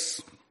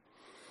is,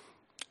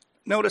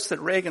 notice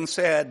that Reagan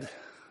said,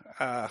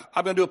 I'm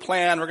going to do a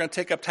plan. We're going to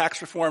take up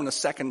tax reform in the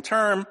second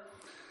term.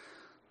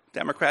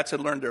 Democrats had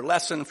learned their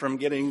lesson from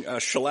getting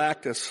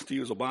shellacked, to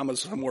use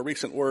Obama's more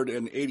recent word,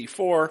 in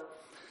 84.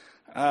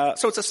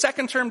 So it's a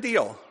second-term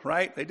deal,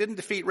 right? They didn't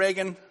defeat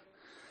Reagan,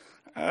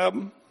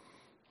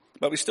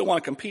 but we still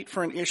want to compete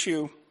for an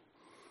issue.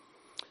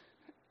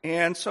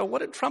 And so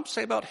what did Trump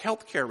say about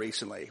health care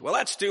recently? Well,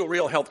 let's do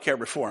real health care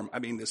reform. I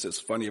mean, this is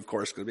funny, of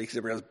course, because he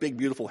has big,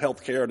 beautiful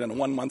health care, and then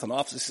 1 month in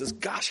office he says,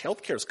 gosh,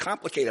 health care is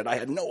complicated. I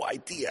had no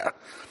idea.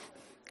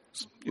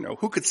 You know,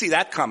 who could see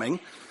that coming?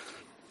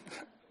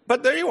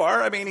 But there you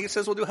are. I mean, he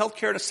says we'll do health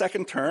care in a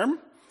second term.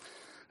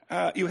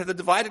 You had the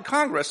divided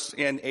Congress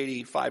in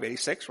 85,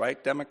 86,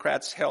 right?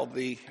 Democrats held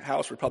the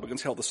House,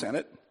 Republicans held the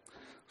Senate,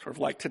 sort of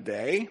like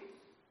today.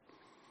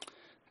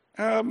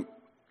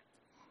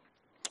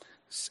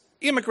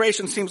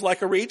 Immigration seems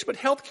like a reach, but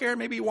health care,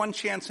 maybe one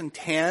chance in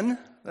 10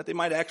 that they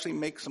might actually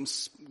make some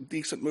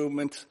decent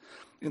movement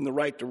in the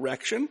right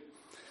direction.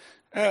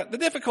 The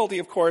difficulty,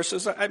 of course,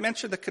 is I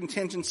mentioned the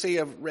contingency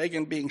of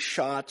Reagan being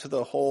shot to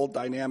the whole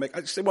dynamic.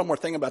 I'll just say one more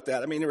thing about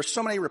that. I mean, there were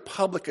so many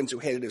Republicans who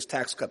hated his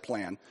tax cut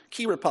plan,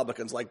 key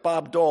Republicans like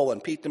Bob Dole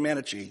and Pete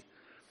Domenici.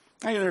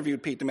 I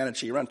interviewed Pete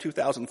Domenici around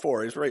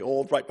 2004. He was very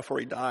old right before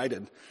he died,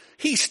 and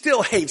he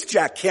still hates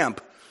Jack Kemp.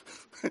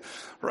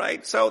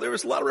 Right? So there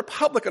was a lot of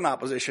Republican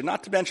opposition,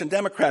 not to mention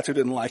Democrats who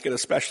didn't like it,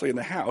 especially in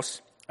the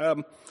House.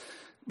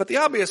 But the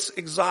obvious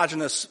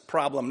exogenous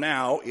problem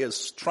now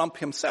is Trump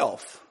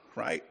himself,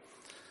 right?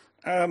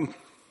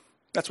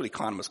 That's what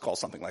economists call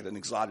something like an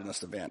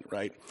exogenous event,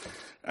 right?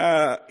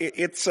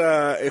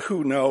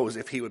 Who knows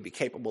if he would be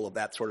capable of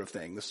that sort of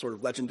thing, this sort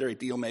of legendary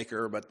deal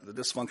maker, but the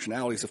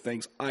dysfunctionalities of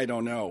things, I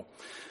don't know.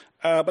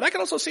 But I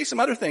can also see some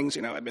other things.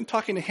 You know, I've been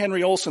talking to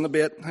Henry Olsen a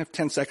bit. I have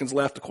 10 seconds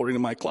left according to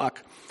my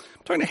clock.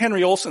 I'm talking to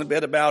Henry Olsen a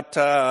bit about,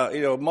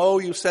 Mo,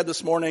 you said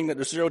this morning that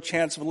there's zero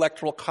chance of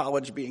electoral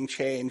college being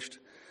changed.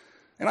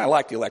 And I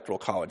like the electoral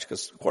college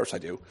because, of course, I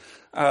do.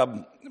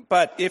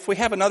 But if we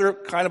have another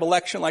kind of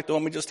election like the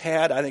one we just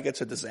had, I think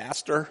it's a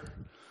disaster.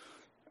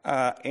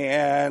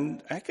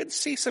 And I could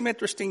see some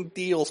interesting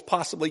deals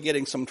possibly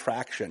getting some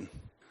traction.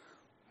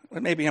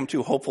 Maybe I'm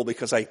too hopeful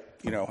because I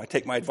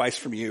take my advice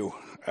from you.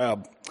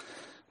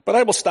 But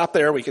I will stop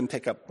there. We can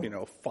take up,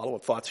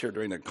 follow-up thoughts here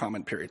during the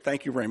comment period.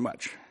 Thank you very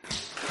much.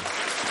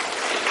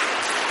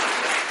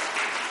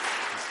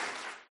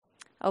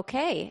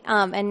 Okay,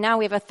 and now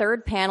we have a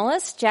third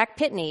panelist, Jack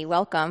Pitney.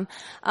 Welcome.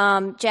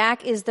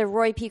 Jack is the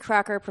Roy P.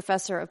 Crocker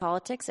Professor of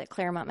Politics at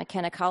Claremont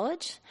McKenna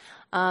College.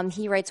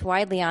 He writes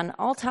widely on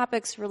all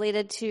topics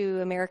related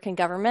to American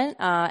government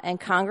and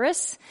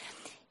Congress.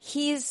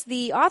 He's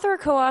the author,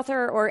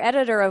 co-author, or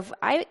editor of,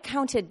 I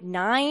counted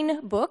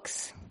 9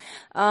 books,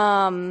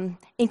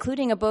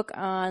 including a book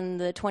on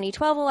the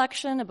 2012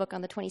 election, a book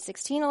on the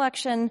 2016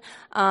 election,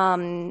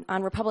 on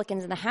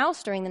Republicans in the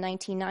House during the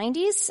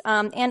 1990s,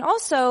 and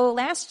also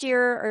last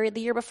year or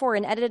the year before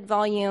an edited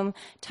volume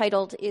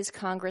titled Is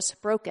Congress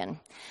Broken?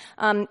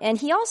 And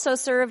he also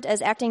served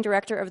as acting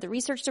director of the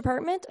research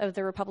department of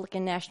the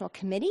Republican National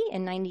Committee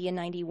in 90 and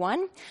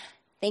 91.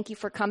 Thank you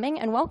for coming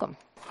and welcome.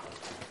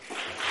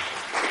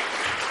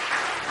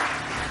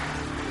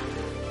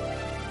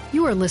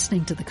 You are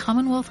listening to the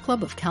Commonwealth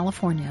Club of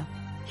California.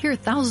 Hear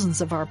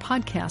thousands of our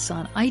podcasts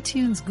on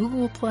iTunes,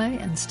 Google Play,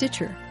 and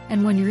Stitcher.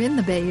 And when you're in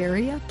the Bay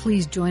Area,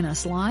 please join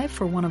us live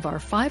for one of our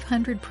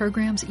 500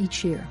 programs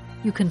each year.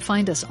 You can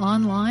find us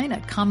online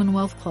at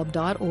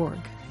commonwealthclub.org.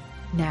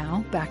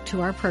 Now, back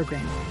to our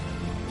program.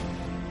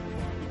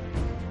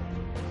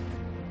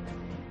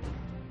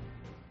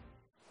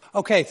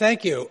 Okay,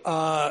 thank you.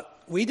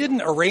 We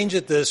didn't arrange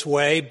it this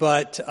way,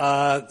 but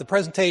the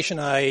presentation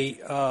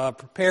I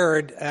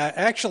prepared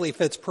actually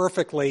fits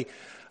perfectly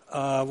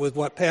with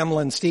what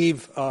Pamela and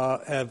Steve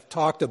have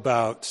talked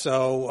about.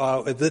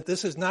 So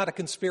this is not a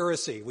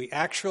conspiracy. We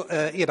actually,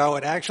 it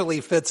actually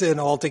fits in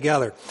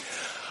altogether.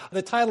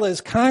 The title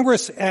is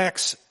Congress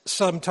Acts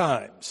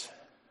Sometimes.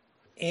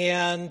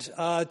 And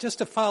just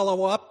to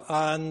follow up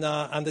on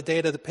the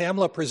data that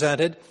Pamela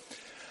presented,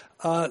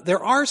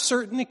 there are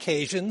certain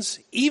occasions,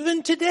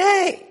 even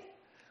today,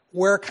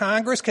 where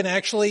Congress can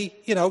actually,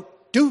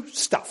 do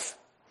stuff.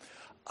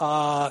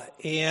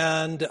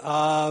 And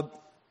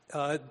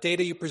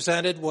data you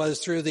presented was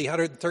through the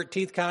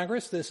 113th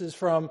Congress. This is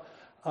from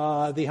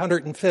the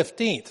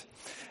 115th.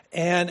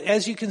 And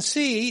as you can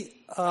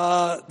see,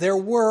 there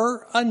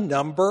were a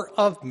number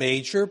of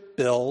major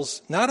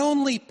bills not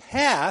only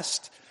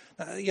passed,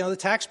 the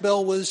tax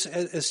bill was,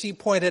 as Steve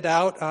pointed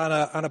out,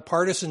 on a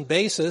partisan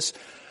basis,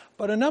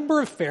 but a number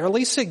of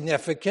fairly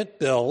significant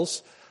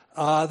bills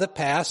that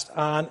passed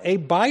on a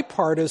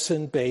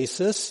bipartisan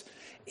basis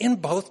in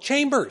both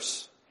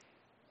chambers.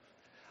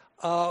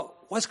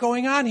 What's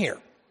going on here?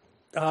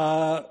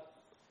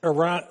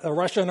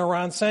 Russia and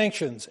Iran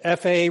sanctions,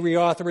 FAA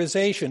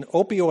reauthorization,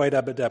 opioid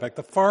epidemic,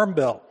 the Farm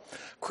Bill,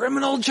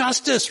 criminal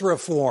justice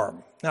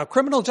reform. Now,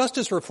 criminal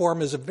justice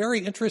reform is a very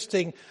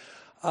interesting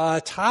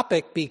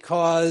topic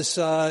because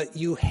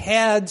you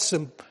had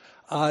some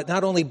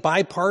not only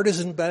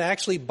bipartisan but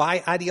actually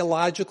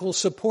bi-ideological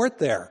support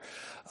there.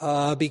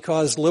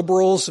 Because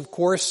liberals, of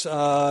course,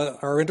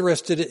 are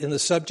interested in the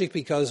subject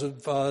because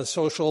of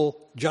social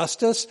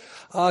justice.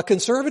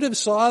 Conservatives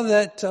saw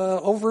that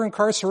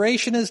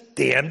over-incarceration is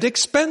damned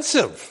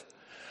expensive.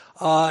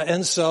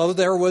 And so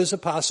there was a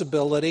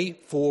possibility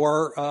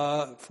for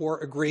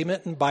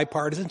agreement and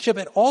bipartisanship.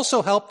 It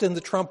also helped in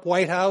the Trump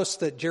White House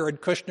that Jared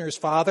Kushner's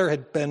father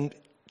had been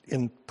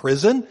in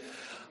prison.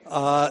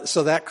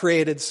 So that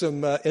created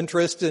some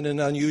interest in an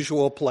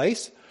unusual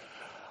place.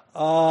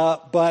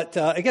 But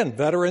again,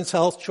 Veterans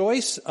Health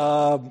Choice,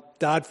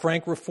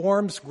 Dodd-Frank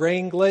reforms,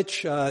 grain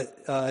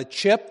glitch,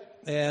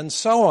 CHIP, and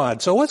so on.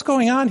 So what's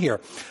going on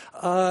here?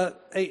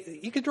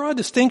 You could draw a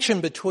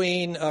distinction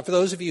between, for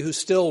those of you who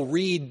still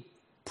read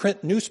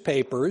print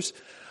newspapers,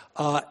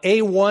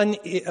 page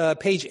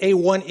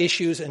A1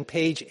 issues and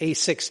page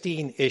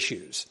A16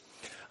 issues.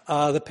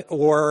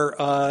 Or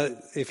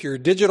if you're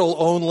digital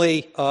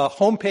only,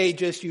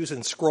 homepage issues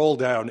and scroll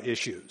down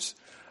issues.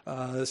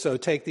 So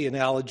take the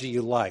analogy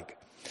you like.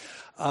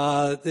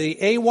 The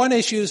A1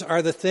 issues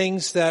are the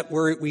things that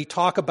we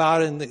talk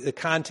about in the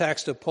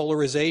context of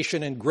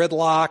polarization and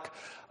gridlock,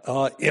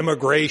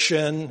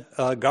 immigration,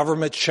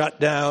 government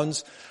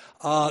shutdowns.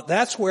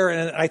 That's where,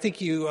 and I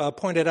think you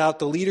pointed out,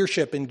 the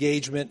leadership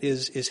engagement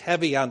is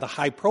heavy on the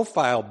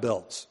high-profile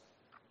bills.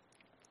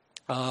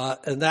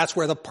 And that's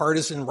where the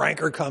partisan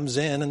rancor comes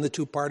in and the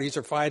two parties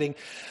are fighting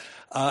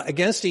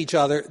against each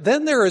other.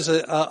 Then there is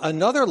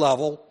another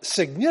level,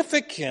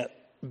 significant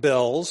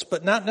bills,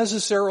 but not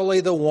necessarily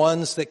the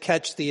ones that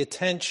catch the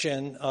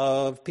attention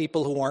of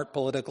people who aren't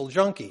political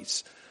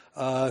junkies,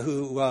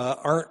 who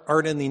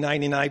aren't in the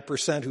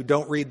 99% who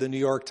don't read the New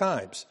York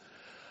Times.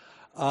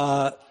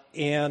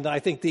 And I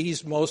think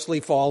these mostly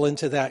fall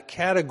into that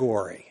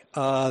category.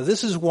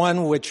 This is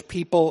one which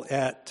people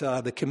at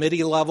the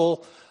committee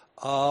level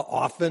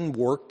often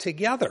work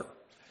together.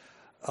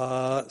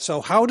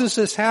 So how does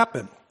this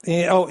happen?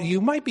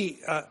 You might be,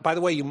 by the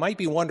way, you might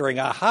be wondering,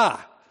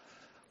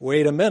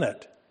 wait a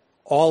minute.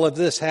 All of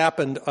this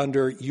happened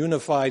under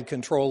unified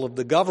control of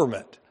the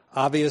government.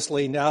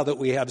 Obviously, now that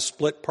we have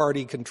split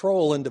party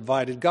control and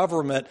divided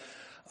government,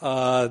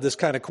 this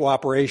kind of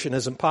cooperation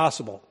isn't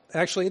possible.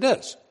 Actually, it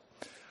is.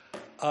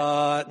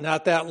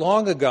 Not that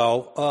long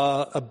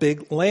ago, a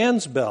big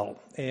lands bill,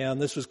 and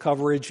this was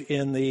coverage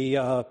in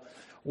the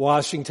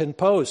Washington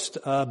Post,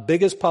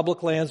 biggest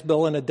public lands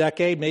bill in a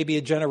decade, maybe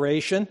a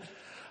generation.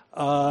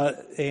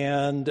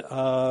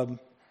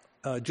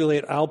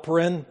 Juliet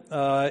Alperin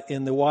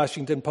in the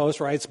Washington Post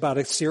writes about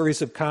a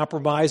series of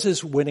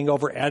compromises, winning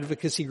over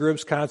advocacy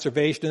groups,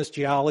 conservationists,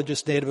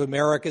 geologists, Native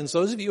Americans.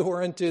 Those of you who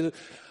are into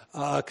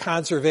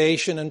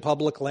conservation and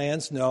public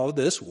lands know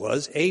this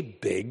was a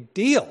big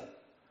deal.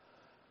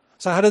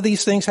 So how do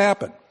these things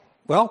happen?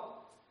 Well,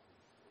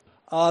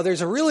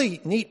 there's a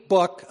really neat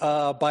book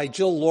by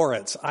Jill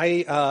Lawrence.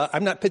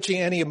 I'm not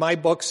pitching any of my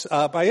books,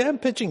 but I am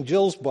pitching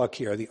Jill's book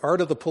here, The Art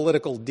of the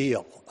Political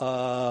Deal.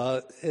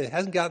 It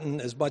hasn't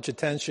gotten as much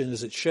attention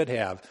as it should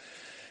have.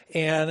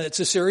 And it's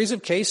a series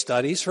of case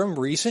studies from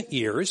recent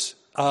years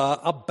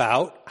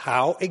about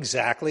how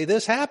exactly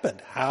this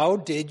happened. How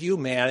did you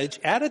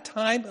manage, at a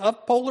time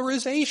of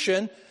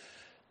polarization,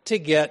 to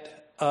get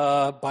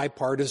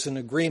bipartisan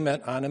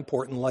agreement on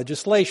important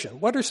legislation?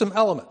 What are some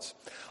elements?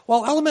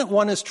 Well, element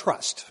one is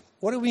trust.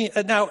 What do we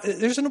now?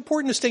 There's an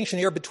important distinction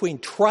here between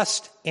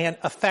trust and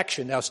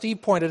affection. Now,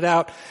 Steve pointed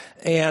out,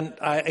 and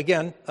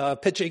again,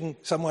 pitching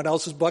someone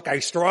else's book, I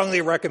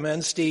strongly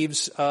recommend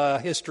Steve's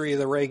History of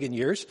the Reagan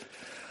Years.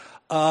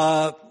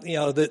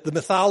 The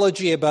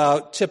mythology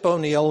about Tip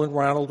O'Neill and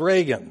Ronald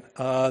Reagan,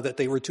 that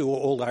they were two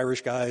old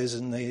Irish guys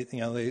and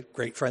they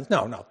great friends.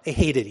 No, they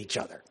hated each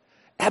other.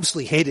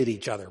 Absolutely hated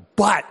each other.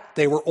 But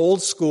they were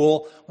old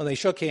school. When they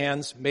shook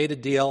hands, made a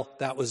deal,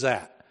 that was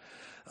that.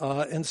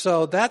 And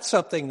so that's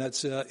something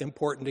that's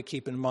important to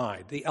keep in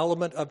mind, the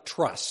element of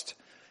trust.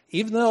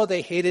 Even though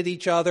they hated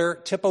each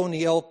other, Tip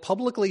O'Neill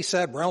publicly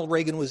said Ronald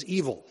Reagan was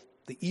evil.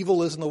 The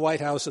evil is in the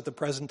White House at the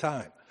present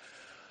time.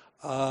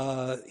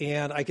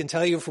 And I can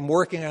tell you from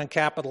working on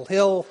Capitol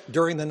Hill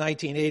during the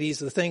 1980s,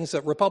 the things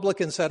that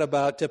Republicans said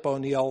about Tip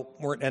O'Neill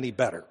weren't any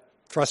better.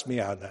 Trust me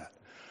on that.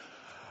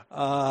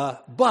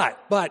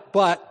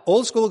 But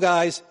old school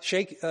guys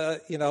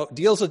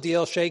deal's a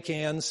deal, shake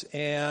hands,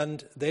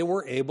 and they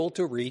were able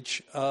to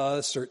reach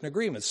certain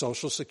agreements,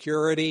 Social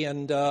Security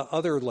and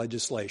other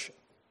legislation.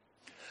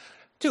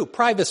 2,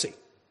 privacy.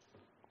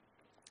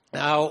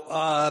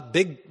 Now,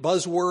 big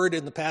buzzword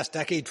in the past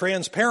decade,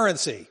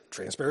 transparency.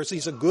 Transparency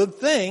is a good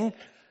thing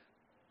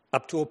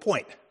up to a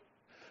point.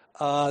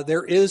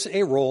 there is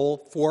a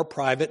role for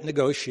private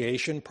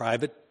negotiation,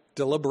 private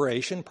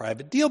deliberation,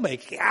 private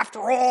deal-making.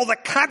 After all, the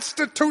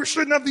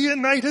Constitution of the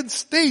United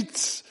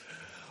States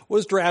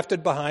was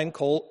drafted behind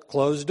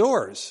closed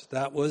doors.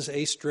 That was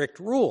a strict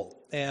rule.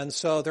 And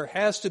so there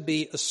has to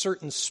be a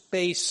certain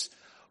space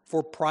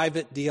for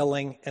private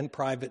dealing and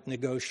private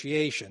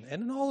negotiation.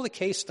 And in all the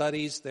case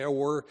studies, there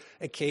were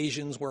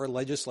occasions where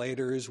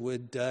legislators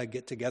would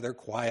get together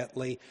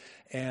quietly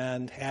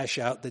and hash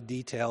out the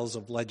details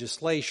of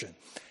legislation.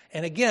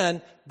 And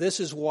again,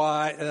 this is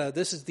why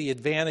this is the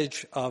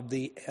advantage of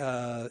the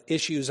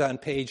issues on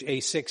page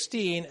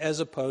A16 as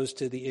opposed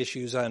to the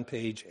issues on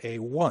page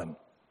A1.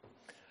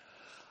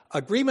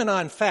 Agreement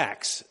on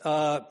facts.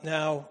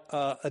 Now,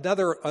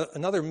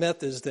 another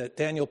myth is that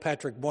Daniel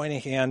Patrick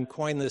Moynihan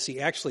coined this. He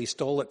actually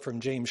stole it from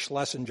James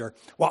Schlesinger.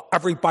 Well,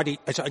 everybody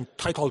is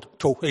entitled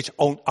to his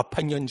own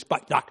opinions,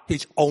 but not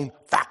his own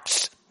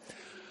facts.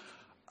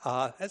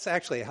 That's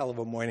actually a hell of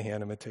a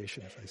Moynihan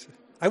imitation, if I say.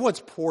 I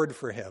once poured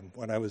for him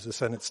when I was a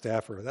Senate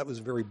staffer. That was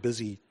a very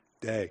busy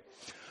day.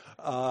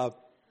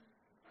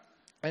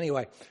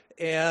 Anyway,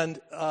 and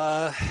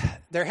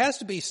there has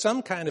to be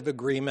some kind of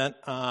agreement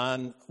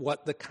on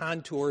what the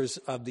contours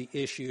of the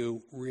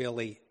issue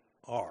really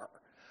are.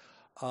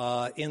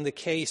 In the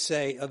case,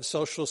 say, of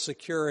Social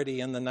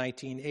Security in the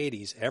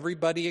 1980s,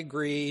 everybody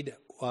agreed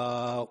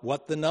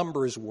what the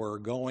numbers were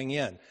going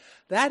in.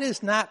 That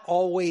is not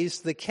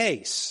always the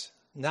case.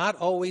 Not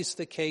always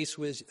the case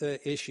with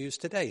issues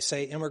today.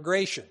 Say,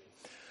 immigration.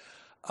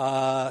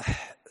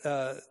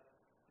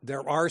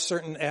 There are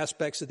certain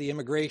aspects of the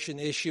immigration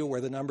issue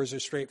where the numbers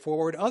are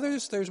straightforward.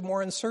 Others, there's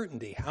more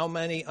uncertainty. How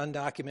many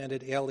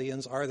undocumented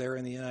aliens are there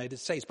in the United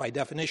States? By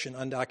definition,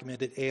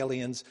 undocumented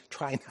aliens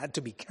try not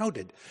to be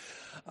counted.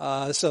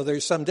 So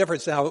there's some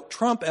difference. Now,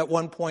 Trump at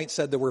one point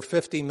said there were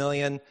 50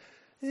 million.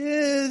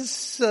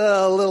 Is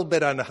a little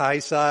bit on the high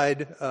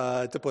side,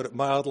 to put it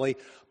mildly.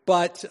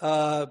 But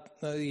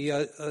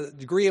the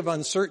degree of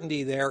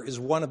uncertainty there is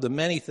one of the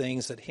many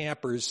things that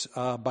hampers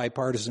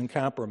bipartisan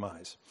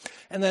compromise.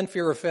 And then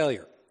fear of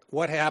failure.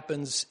 What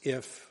happens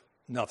if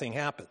nothing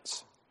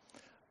happens?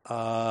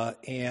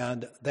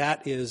 And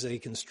that is a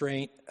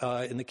constraint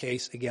in the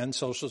case, again,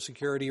 Social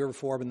Security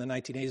reform in the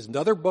 1980s.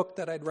 Another book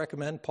that I'd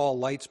recommend, Paul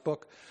Light's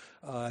book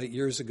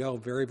years ago,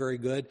 very, very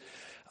good.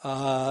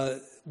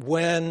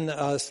 When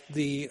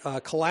the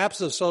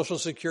collapse of Social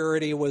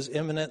Security was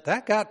imminent,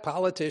 that got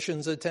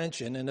politicians'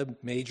 attention in a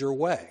major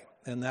way,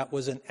 and that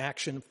was an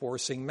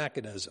action-forcing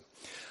mechanism.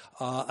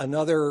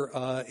 Another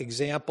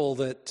example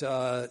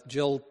that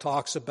Jill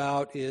talks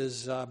about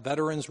is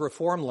veterans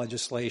reform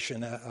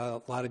legislation.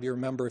 A lot of you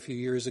remember a few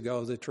years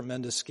ago the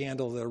tremendous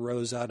scandal that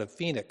arose out of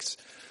Phoenix.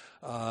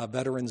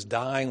 Veterans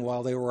dying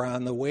while they were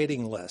on the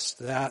waiting list.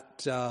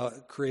 That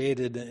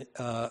created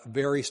a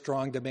very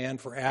strong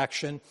demand for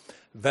action.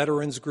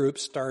 Veterans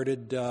groups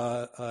started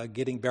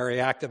getting very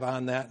active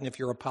on that. And if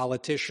you're a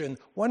politician,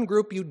 one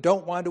group you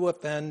don't want to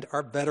offend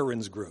are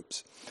veterans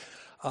groups.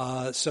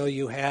 So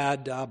you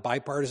had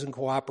bipartisan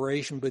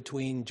cooperation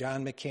between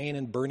John McCain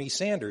and Bernie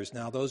Sanders.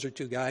 Now, those are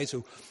two guys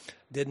who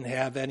didn't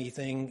have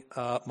anything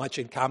much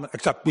in common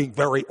except being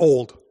very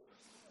old.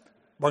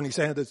 Bernie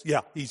Sanders, yeah,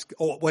 he's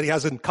old. What he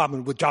has in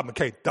common with John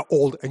McCain, they're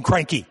old and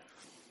cranky.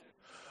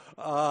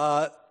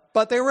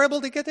 But they were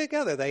able to get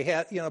together. They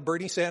had,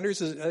 Bernie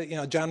Sanders is,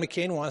 John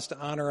McCain wants to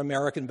honor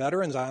American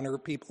veterans, honor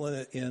people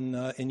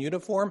in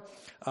uniform.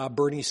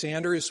 Bernie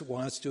Sanders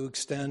wants to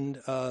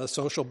extend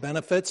social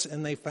benefits,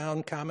 and they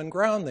found common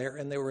ground there,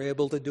 and they were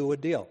able to do a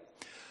deal.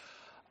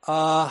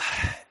 So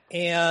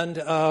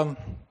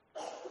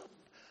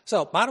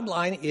bottom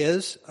line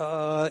is,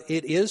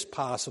 it is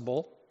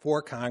possible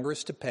for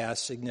Congress to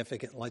pass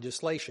significant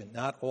legislation.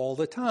 Not all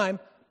the time,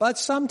 but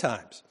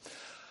sometimes.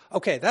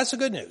 Okay, that's the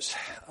good news.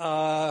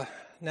 Now,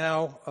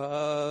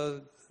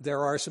 there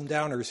are some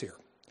downers here.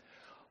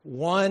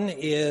 One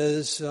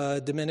is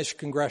diminished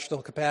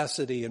congressional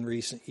capacity in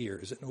recent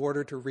years. In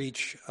order to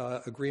reach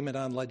agreement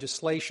on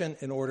legislation,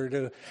 in order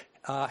to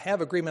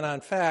have agreement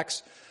on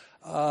facts,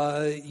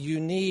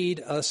 you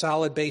need a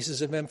solid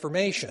basis of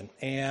information.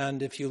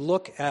 And if you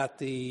look at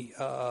the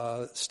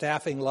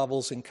staffing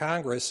levels in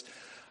Congress,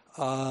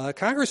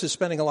 Congress is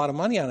spending a lot of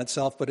money on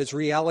itself, but it's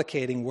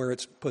reallocating where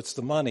it puts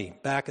the money.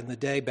 Back in the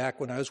day, back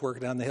when I was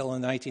working on the Hill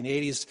in the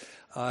 1980s,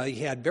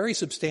 you had very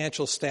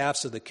substantial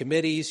staffs of the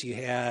committees. You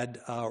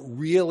had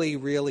really,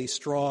 really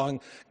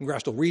strong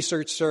Congressional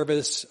Research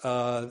Service,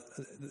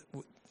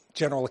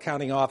 General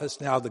Accounting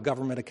Office, now the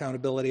Government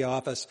Accountability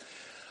Office,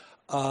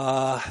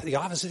 the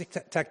Office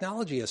of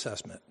Technology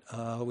Assessment,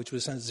 which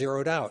was since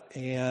zeroed out,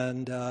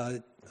 and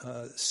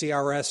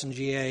CRS and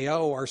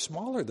GAO are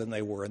smaller than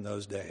they were in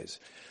those days.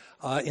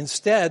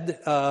 Instead,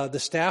 the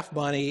staff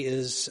money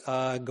is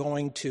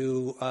going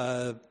to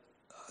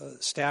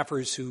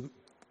staffers who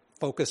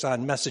focus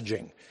on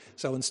messaging.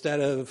 So instead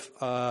of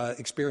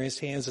experienced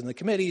hands in the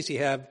committees, you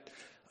have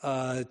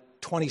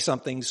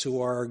 20-somethings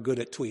who are good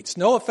at tweets.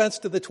 No offense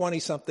to the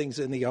 20-somethings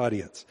in the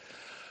audience,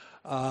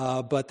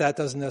 but that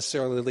doesn't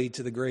necessarily lead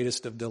to the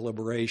greatest of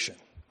deliberation.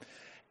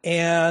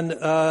 And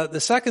the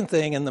second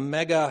thing, and the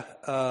mega,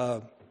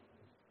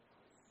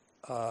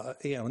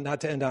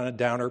 not to end on a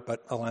downer,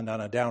 but I'll end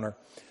on a downer,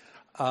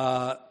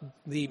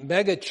 the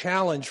mega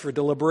challenge for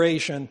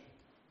deliberation,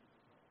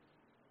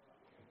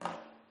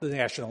 the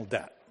national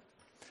debt.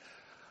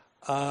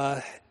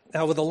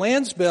 Now, with the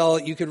Lands Bill,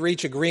 you could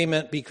reach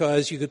agreement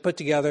because you could put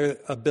together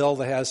a bill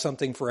that has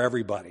something for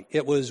everybody.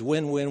 It was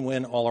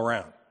win-win-win all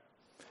around.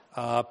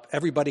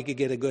 Everybody could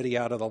get a goodie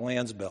out of the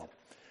Lands Bill.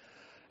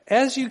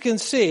 As you can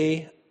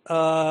see,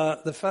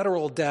 the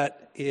federal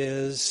debt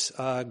is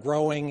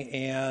growing,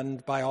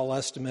 and by all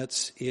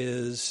estimates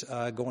is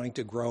going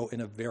to grow in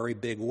a very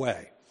big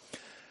way.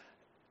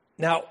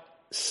 Now,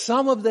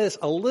 some of this,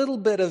 a little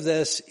bit of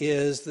this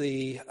is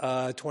the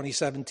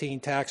 2017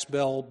 tax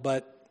bill,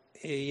 but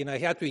you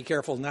have to be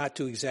careful not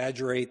to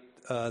exaggerate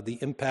the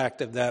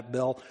impact of that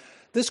bill.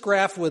 This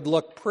graph would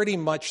look pretty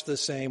much the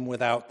same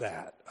without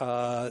that.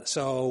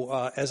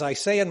 So as I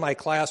say in my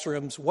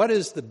classrooms, what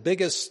is the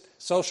biggest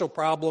social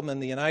problem in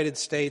the United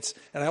States?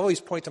 And I always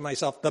point to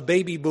myself, the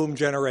baby boom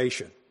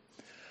generation.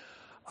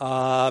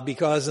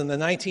 Because in the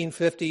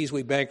 1950s,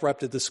 we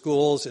bankrupted the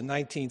schools. In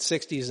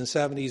 1960s and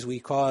 70s, we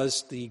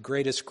caused the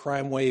greatest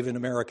crime wave in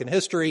American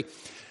history.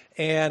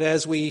 And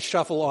as we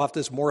shuffle off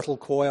this mortal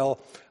coil,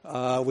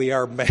 we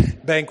are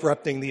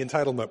bankrupting the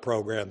entitlement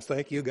programs.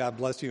 Thank you. God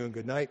bless you and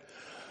good night.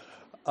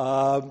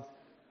 And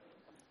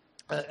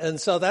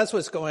so that's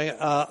what's going,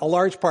 a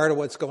large part of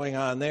what's going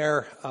on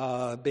there.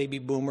 Baby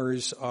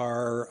boomers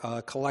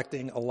are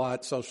collecting a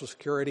lot, Social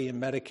Security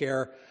and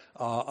Medicare,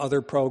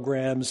 other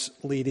programs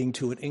leading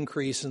to an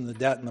increase in the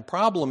debt. And the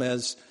problem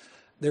is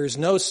there's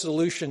no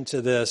solution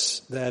to this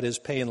that is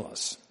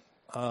painless.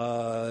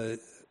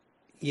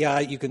 Yeah,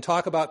 you can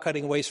talk about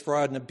cutting waste,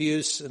 fraud, and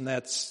abuse, and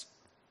that's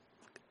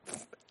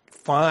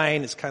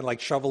fine. It's kind of like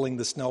shoveling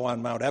the snow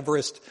on Mount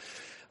Everest.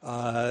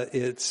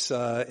 It's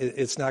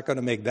not going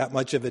to make that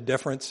much of a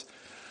difference.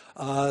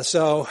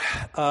 So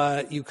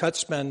you cut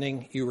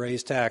spending, you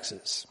raise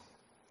taxes.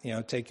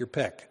 Take your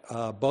pick.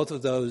 Both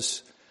of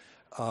those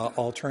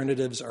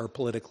alternatives are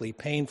politically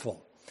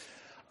painful.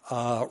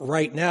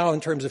 Right now,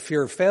 in terms of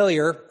fear of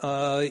failure,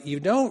 you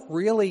don't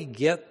really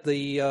get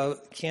the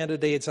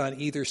candidates on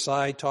either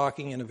side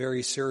talking in a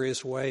very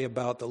serious way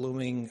about the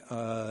looming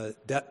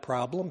debt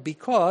problem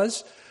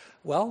because,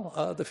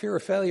 the fear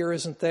of failure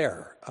isn't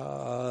there.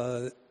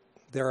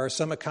 There are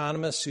some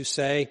economists who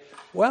say,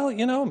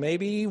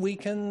 maybe we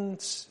can,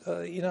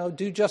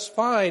 do just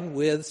fine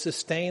with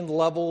sustained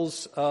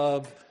levels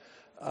of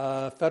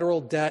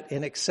federal debt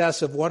in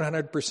excess of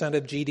 100%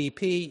 of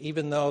GDP,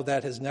 even though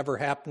that has never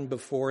happened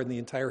before in the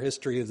entire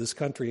history of this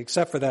country,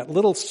 except for that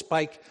little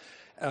spike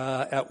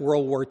at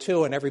World War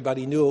II, and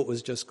everybody knew it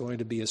was just going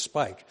to be a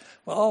spike.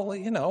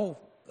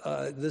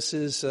 This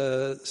is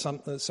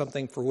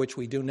something for which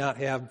we do not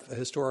have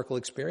historical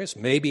experience.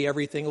 Maybe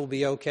everything will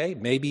be okay.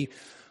 Maybe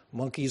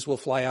monkeys will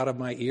fly out of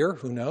my ear.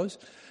 Who knows?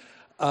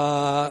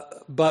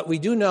 But we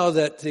do know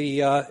that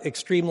the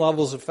extreme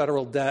levels of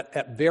federal debt,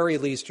 at very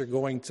least, are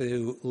going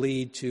to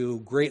lead to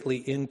greatly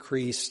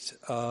increased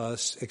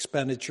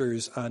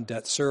expenditures on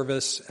debt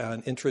service,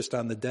 and interest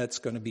on the debt's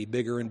going to be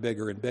bigger and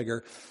bigger and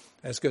bigger.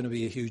 That's going to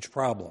be a huge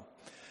problem.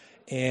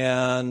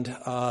 And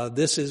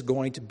this is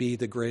going to be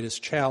the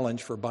greatest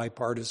challenge for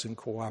bipartisan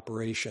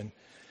cooperation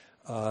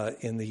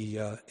in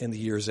the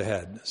years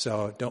ahead.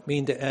 So don't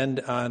mean to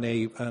end on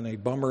a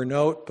bummer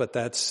note, but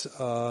that's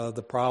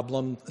the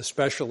problem,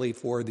 especially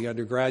for the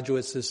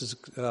undergraduates. This is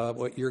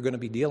what you're going to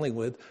be dealing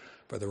with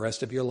for the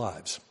rest of your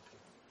lives.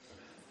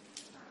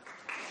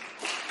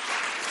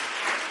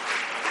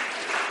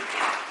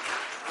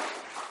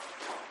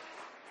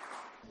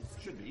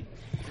 Should be.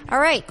 All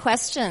right,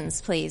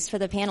 questions, please, for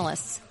the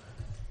panelists.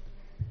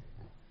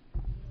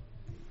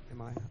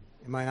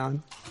 Am I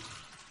on?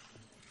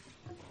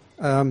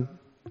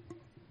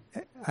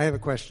 I have a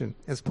question.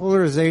 As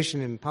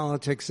polarization in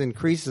politics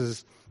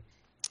increases,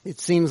 it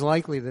seems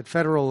likely that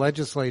federal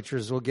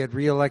legislatures will get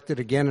reelected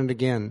again and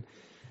again.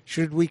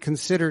 Should we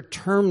consider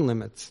term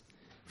limits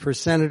for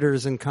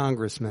senators and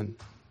congressmen?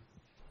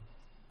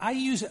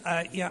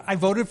 I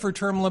voted for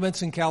term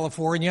limits in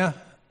California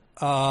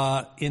in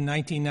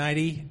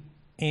 1990,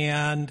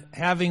 and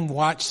having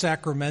watched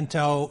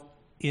Sacramento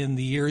in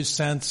the years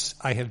since,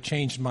 I have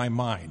changed my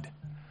mind.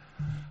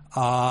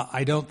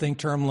 I don't think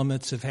term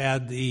limits have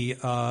had the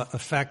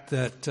effect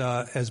that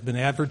has been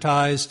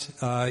advertised.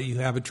 You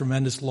have a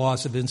tremendous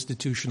loss of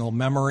institutional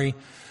memory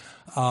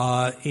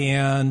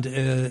and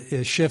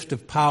a shift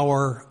of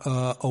power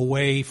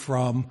away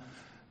from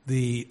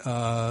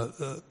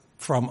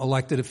from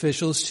elected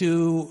officials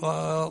to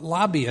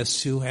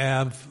lobbyists who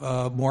have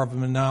more of a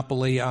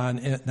monopoly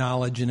on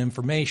knowledge and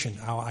information.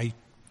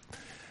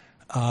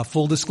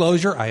 Full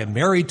disclosure, I am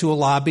married to a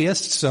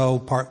lobbyist, so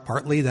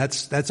partly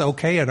that's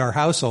okay in our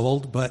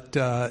household, but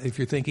if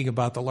you're thinking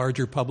about the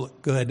larger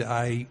public good,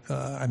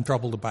 I'm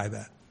troubled by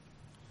that.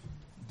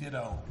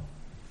 Ditto.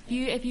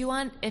 If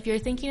you're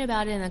thinking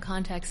about it in the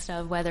context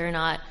of whether or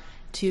not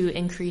to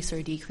increase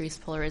or decrease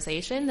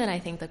polarization, then I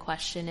think the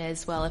question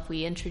is, well, if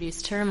we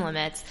introduce term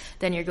limits,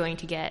 then you're going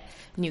to get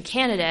new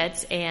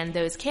candidates, and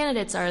those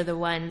candidates are the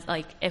ones,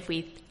 like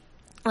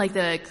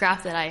the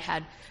graph that I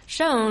had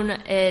shown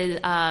is,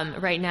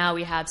 right now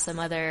we have some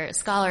other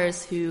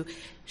scholars who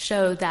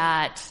show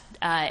that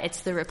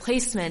it's the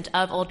replacement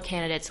of old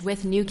candidates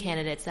with new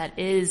candidates that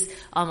is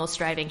almost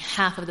driving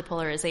half of the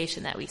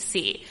polarization that we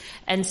see.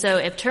 And so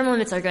if term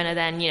limits are going to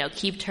then,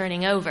 keep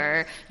turning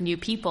over new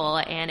people,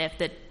 and if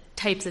the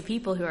types of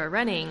people who are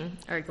running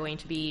are going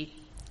to be,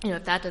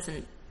 if that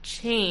doesn't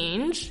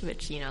change,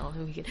 which,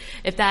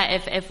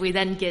 if we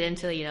then get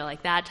into,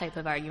 like that type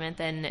of argument,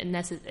 then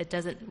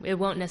it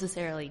won't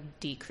necessarily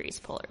decrease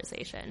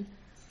polarization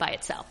by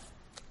itself.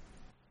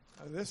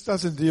 This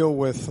doesn't deal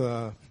with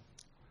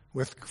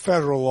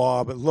federal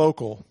law, but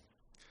local.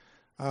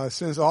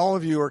 Since all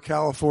of you are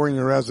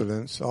California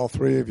residents, all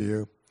three of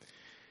you,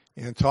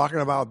 and talking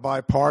about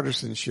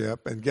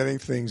bipartisanship and getting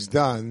things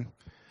done,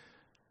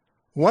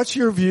 what's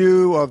your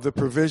view of the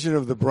provision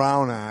of the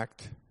Brown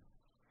Act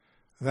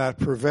that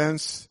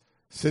prevents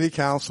city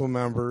council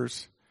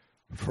members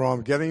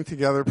from getting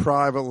together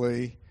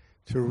privately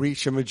to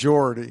reach a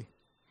majority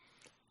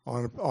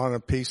on a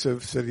piece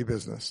of city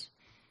business?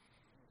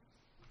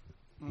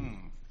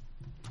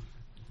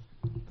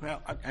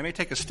 Well, I may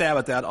take a stab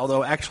at that,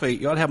 although actually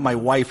you ought to have my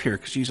wife here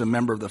because she's a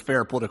member of the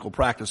Fair Political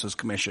Practices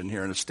Commission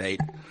here in the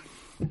state.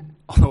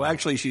 Although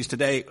actually she's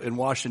today in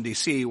Washington,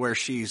 D.C., where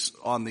she's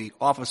on the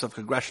Office of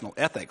Congressional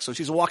Ethics. So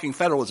she's a walking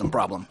federalism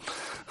problem.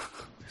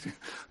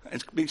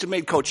 She's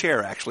made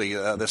co-chair, actually,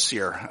 this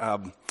year.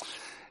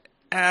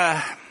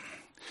 Let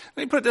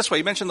me put it this way.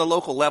 You mentioned the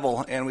local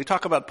level, and we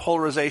talk about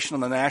polarization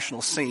on the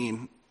national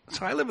scene.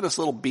 So I live in this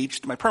little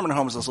beach. My permanent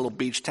home is this little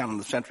beach town on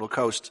the Central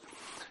Coast,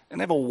 and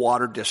they have a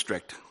water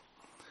district.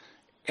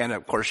 And,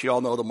 of course, you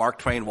all know the Mark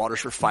Twain Waters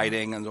for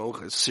Fighting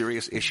and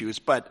serious issues.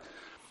 But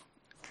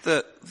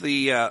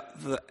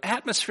the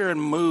atmosphere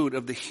and mood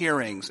of the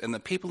hearings and the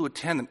people who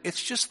attend them,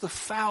 it's just the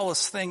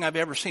foulest thing I've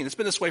ever seen. It's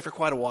been this way for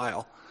quite a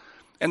while.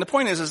 And the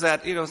point is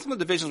that, some of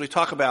the divisions we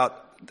talk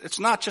about, it's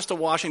not just a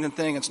Washington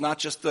thing. It's not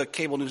just the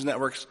cable news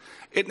networks.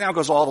 It now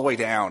goes all the way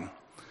down.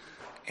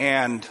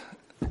 And,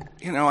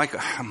 we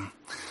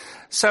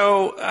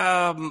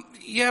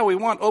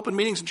want open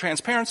meetings and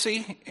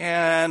transparency.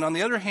 And on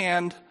the other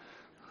hand,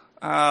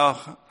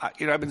 I've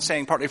been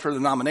saying partly for the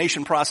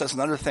nomination process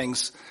and other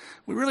things,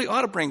 we really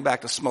ought to bring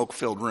back the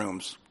smoke-filled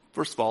rooms.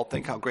 First of all,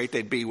 think how great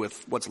they'd be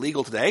with what's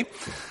legal today.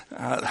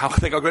 How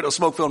great those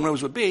smoke-filled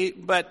rooms would be.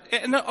 But,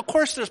 and of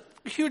course, there's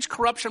huge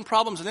corruption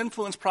problems and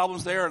influence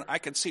problems there, and I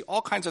could see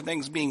all kinds of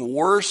things being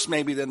worse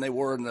maybe than they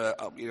were in the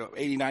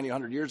 80, 90,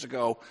 100 years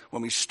ago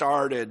when we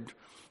started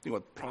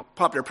with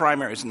popular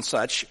primaries and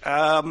such.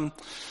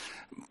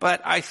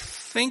 But I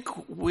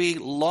think we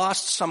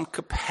lost some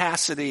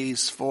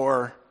capacities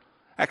for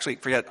 – actually,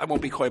 forget, I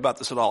won't be coy about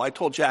this at all. I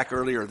told Jack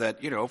earlier that,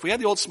 if we had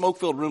the old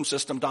smoke-filled room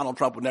system, Donald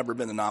Trump would never have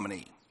been the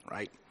nominee,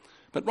 right?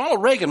 But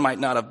Ronald Reagan might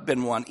not have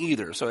been one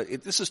either. So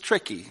this is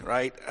tricky,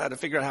 right, to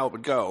figure out how it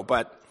would go.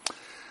 But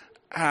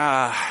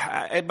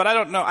I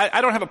don't know.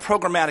 I don't have a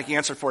programmatic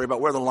answer for you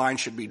about where the line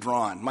should be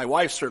drawn. My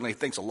wife certainly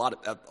thinks a lot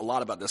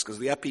about this because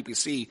the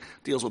FPPC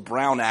deals with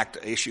Brown Act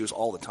issues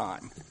all the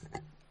time.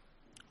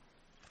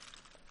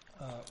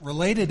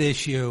 Related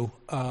issue,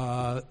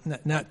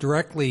 not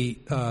directly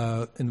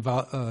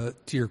to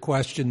your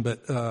question,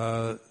 but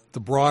the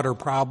broader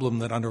problem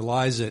that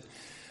underlies it.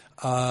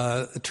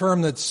 A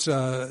term that's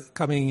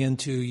coming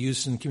into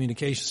use in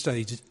communication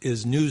studies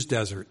is news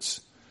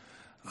deserts.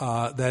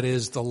 That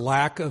is the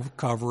lack of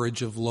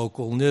coverage of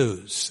local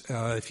news.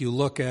 If you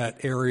look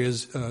at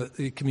areas,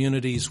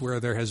 communities where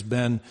there has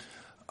been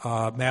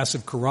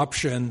massive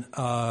corruption,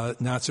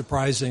 not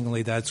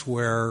surprisingly, that's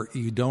where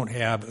you don't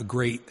have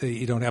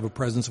a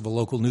presence of a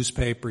local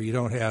newspaper. You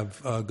don't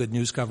have good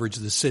news coverage.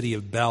 The city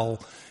of Bell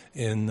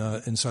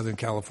in Southern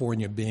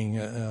California being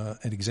an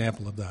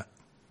example of that.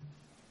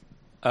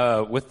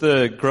 With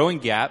the growing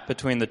gap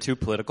between the two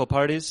political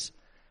parties,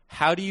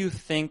 how do you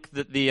think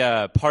that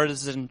the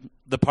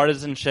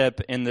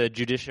partisanship in the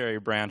judiciary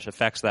branch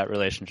affects that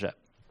relationship?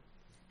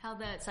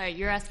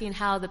 You're asking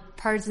how the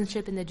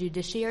partisanship in the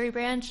judiciary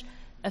branch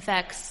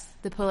affects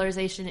the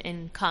polarization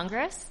in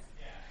Congress?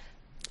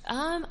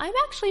 Yeah.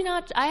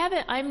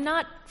 I'm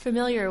not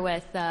familiar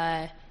with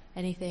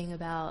anything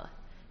about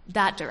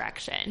that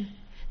direction.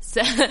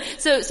 So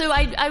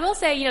I will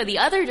say,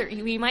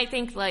 we might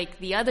think like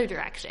the other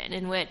direction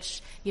in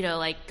which,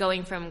 like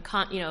going from,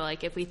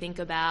 if we think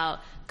about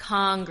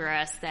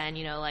Congress, then,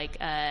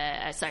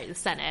 the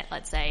Senate,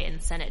 let's say,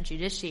 and Senate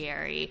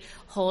judiciary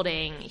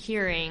holding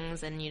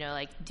hearings and,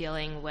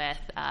 dealing with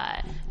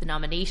the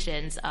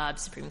nominations of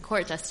Supreme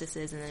Court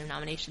justices and the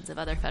nominations of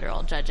other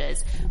federal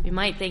judges. We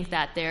might think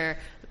that there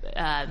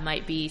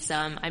might be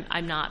some,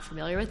 I'm not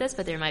familiar with this,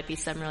 but there might be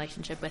some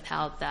relationship with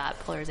how that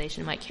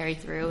polarization might carry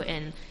through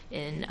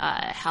in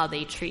how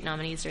they treat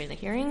nominees during the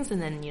hearings, and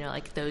then,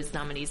 those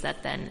nominees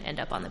that then end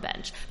up on the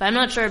bench. But I'm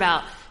not sure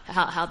about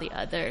how the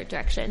other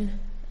direction.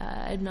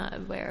 I'm not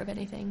aware of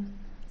anything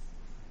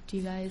Do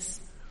you guys?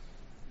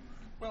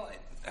 Well,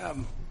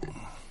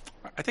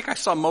 I think I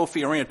saw Mo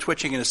Fiorina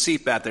twitching in his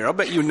seat back there. I'll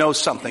bet you know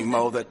something,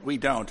 Mo, that we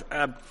don't.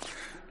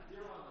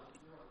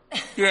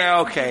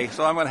 Yeah, okay.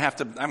 So I'm going to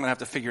have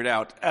to figure it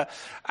out.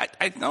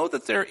 I know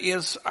that there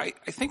is. I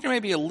think there may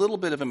be a little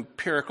bit of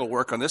empirical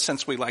work on this,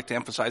 since we like to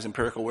emphasize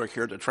empirical work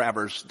here at the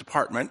Travers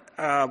Department.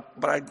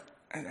 But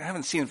I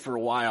haven't seen it for a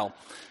while.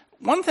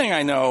 One thing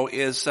I know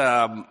is,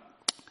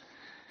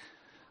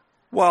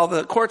 while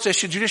the court's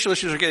judicial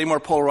issues are getting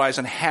more polarized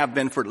and have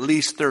been for at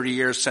least 30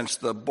 years since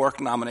the Bork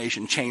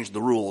nomination changed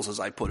the rules, as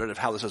I put it, of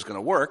how this is going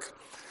to work.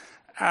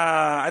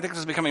 I think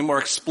this is becoming more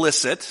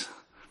explicit.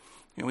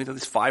 We have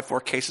these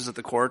 5-4 cases at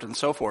the court and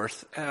so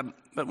forth.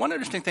 But one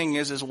interesting thing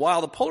is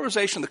while the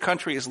polarization of the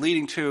country is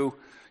leading to,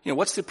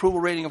 what's the approval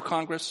rating of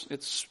Congress?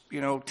 It's,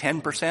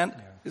 10%?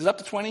 Yeah. Is it up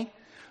to 20?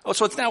 Oh,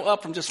 so it's now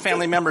up from just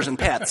family members and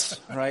pets,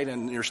 right,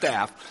 and your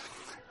staff.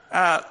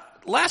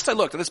 Last I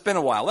looked, and it's been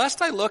a while, is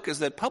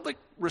that public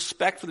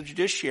respect for the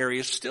judiciary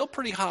is still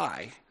pretty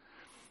high.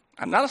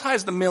 Not as high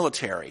as the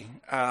military,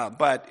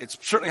 but it's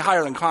certainly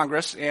higher than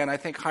Congress, and I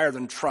think higher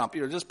than Trump.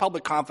 Just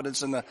public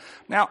confidence in the.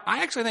 Now,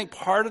 I actually think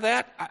part of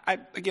that. I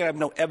have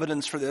no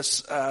evidence for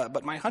this,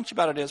 but my hunch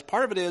about it is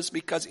part of it is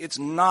because it's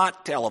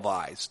not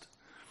televised.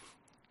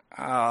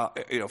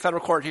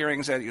 Federal court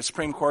hearings at the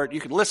Supreme Court, you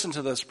can listen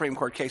to the Supreme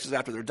Court cases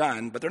after they're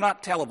done, but they're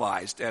not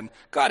televised. And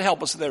God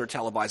help us if they were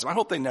televised. I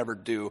hope they never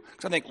do,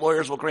 because I think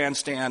lawyers will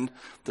grandstand,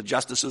 the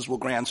justices will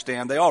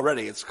grandstand. They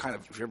already, it's kind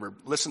of, if you ever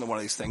listen to one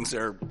of these things,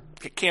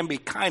 it can be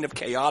kind of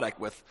chaotic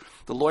with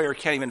the lawyer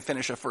can't even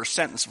finish a first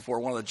sentence before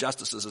one of the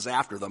justices is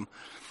after them.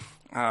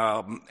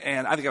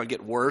 And I think it would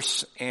get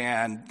worse.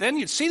 And then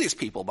you'd see these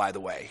people, by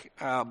the way.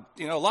 A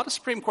lot of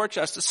Supreme Court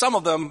justices, some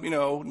of them,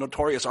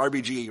 notorious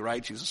RBG,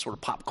 right? She's a sort of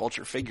pop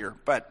culture figure.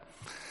 But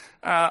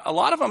a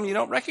lot of them you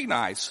don't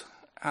recognize.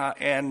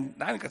 And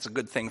I think that's a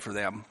good thing for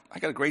them. I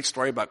got a great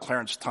story about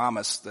Clarence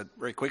Thomas that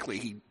very quickly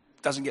he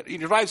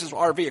drives his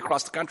RV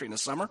across the country in the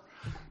summer.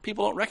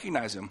 People don't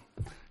recognize him.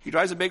 He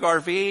drives a big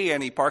RV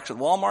and he parks at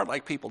Walmart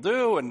like people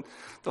do, and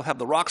they'll have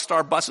the rock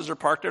star buses are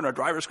parked there, and our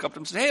drivers come up to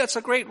him and say, "Hey, that's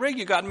a great rig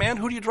you got, man.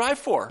 Who do you drive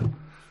for?" And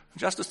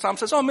Justice Thomas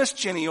says, "Oh, Miss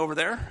Ginny over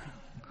there."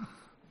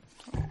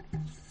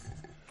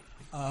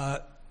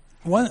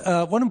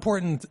 One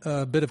important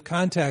bit of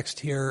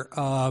context here.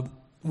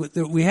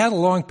 We had a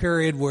long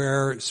period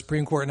where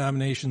Supreme Court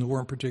nominations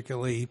weren't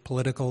particularly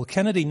political.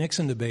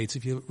 Kennedy-Nixon debates,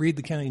 if you read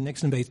the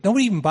Kennedy-Nixon debates,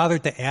 nobody even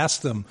bothered to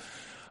ask them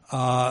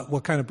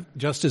what kind of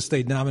justice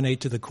they'd nominate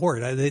to the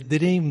court. They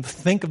didn't even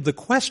think of the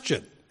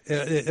question.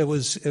 It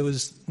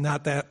was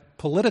not that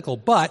political.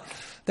 But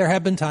there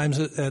have been times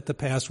at the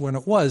past when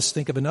it was.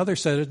 Think of another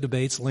set of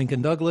debates,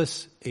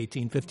 Lincoln-Douglas,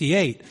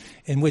 1858,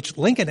 in which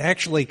Lincoln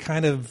actually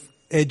kind of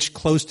edged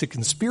close to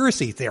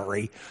conspiracy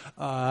theory,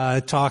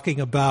 talking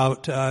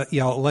about,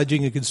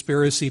 alleging a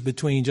conspiracy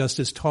between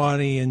Justice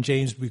Taney and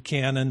James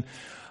Buchanan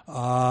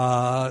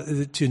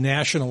to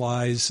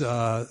nationalize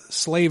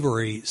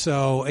slavery.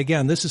 So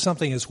again, this is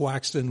something that's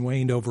waxed and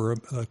waned over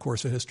a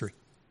course of history.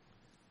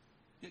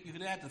 You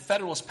could add the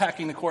Federalists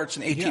packing the courts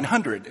in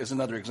 1800 is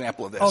another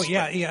example of this. Oh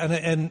yeah, yeah,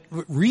 and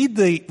read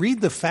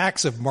the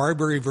facts of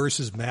Marbury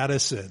versus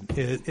Madison.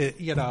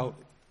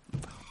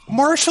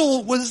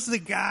 Marshall was the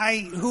guy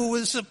who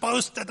was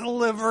supposed to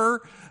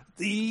deliver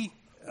the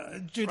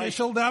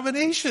judicial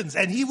nominations,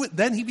 and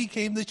then he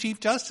became the Chief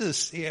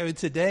Justice.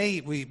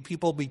 Today,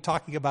 people be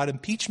talking about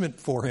impeachment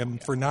for him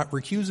for not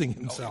recusing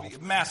himself.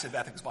 Oh, massive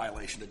ethics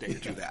violation today to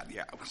do that.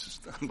 Yeah, it was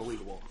just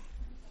unbelievable.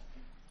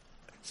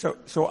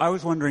 So I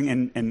was wondering,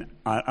 and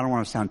I don't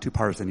want to sound too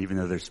partisan, even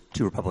though there's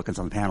two Republicans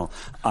on the panel,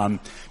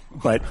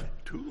 but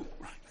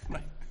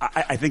right.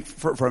 I think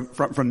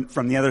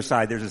from the other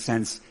side, there's a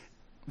sense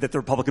that the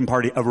Republican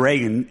Party of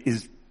Reagan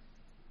is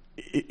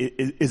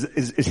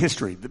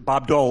history.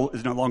 Bob Dole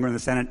is no longer in the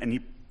Senate, and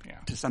he,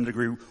 to some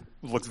degree,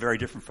 looks very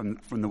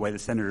different from the way the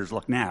senators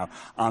look now.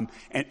 And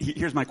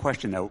here's my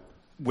question, though,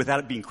 without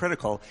it being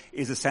critical,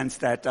 is a sense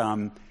that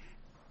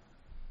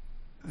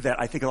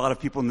that I think a lot of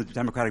people in the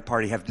Democratic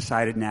Party have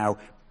decided now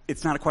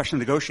it's not a question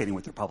of negotiating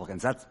with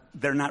Republicans.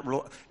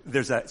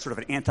 There's a sort of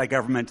an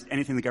anti-government,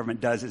 anything the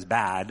government does is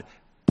bad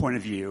point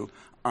of view.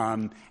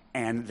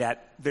 And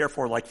that,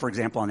 therefore, like, for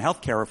example, on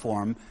health care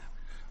reform,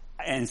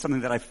 and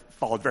something that I've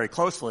followed very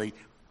closely,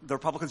 the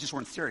Republicans just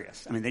weren't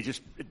serious. I mean, they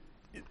just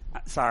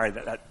sorry,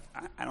 that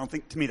I don't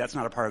think, to me, that's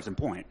not a partisan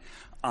point.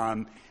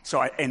 So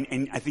I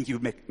think you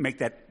make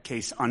that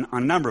case on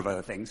a number of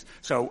other things.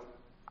 So,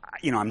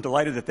 I'm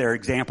delighted that there are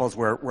examples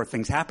where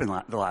things happened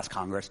the last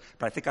Congress,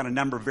 but I think on a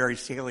number of very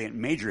salient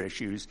major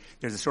issues,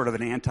 there's a sort of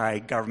an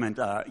anti-government,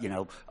 a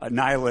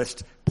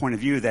nihilist point of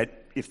view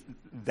that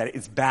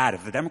it's bad.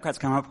 If the Democrats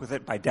come up with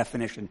it, by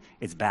definition,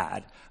 it's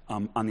bad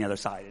on the other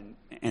side.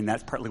 And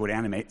that's partly what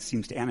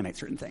seems to animate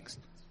certain things.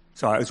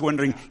 So I was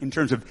wondering, in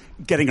terms of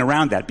getting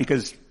around that,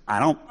 because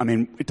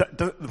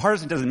the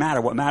partisan doesn't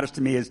matter. What matters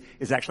to me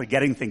is actually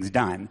getting things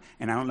done.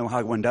 And I don't know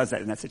how one does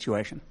that in that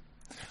situation.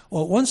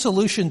 Well, one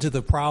solution to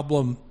the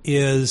problem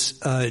is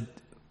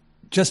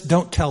just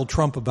don't tell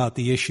Trump about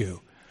the issue.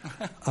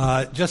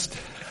 Just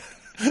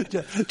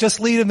Just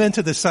lead them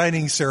into the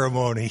signing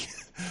ceremony.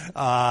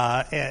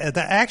 And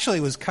that actually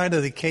was kind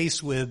of the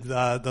case with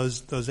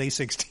those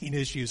A16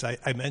 issues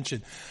I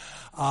mentioned.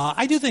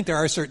 I do think there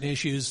are certain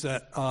issues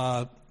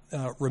that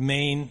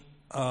remain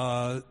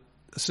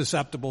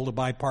susceptible to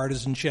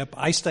bipartisanship.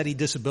 I study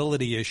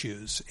disability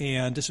issues,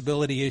 and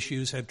disability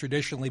issues have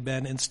traditionally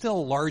been, and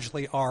still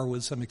largely are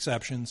with some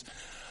exceptions,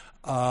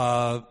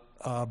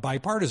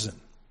 bipartisan.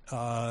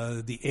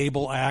 The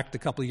ABLE Act a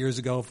couple of years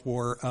ago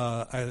for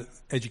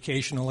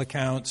educational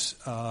accounts,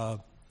 the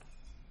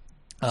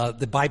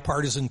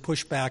bipartisan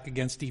pushback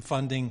against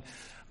defunding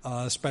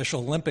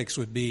Special Olympics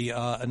would be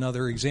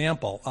another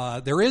example.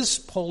 There is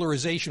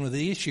polarization with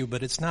the issue,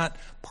 but it's not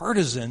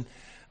partisan.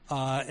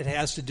 It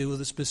has to do with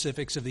the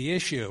specifics of the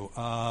issue.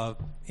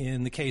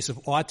 In the case of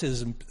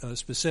autism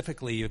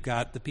specifically, you've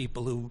got the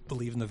people who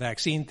believe in the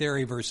vaccine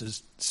theory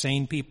versus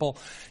sane people.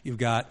 You've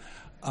got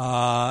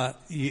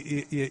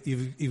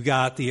you've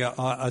got the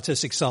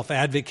autistic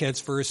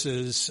self-advocates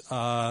versus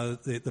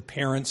the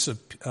parents of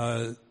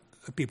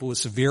people with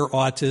severe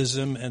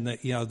autism, and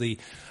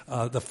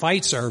the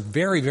fights are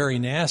very, very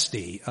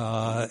nasty.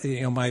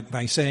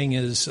 My saying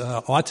is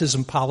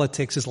autism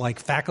politics is like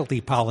faculty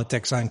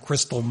politics on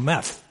crystal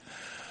meth.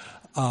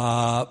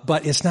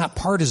 But it's not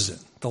partisan.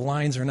 The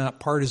lines are not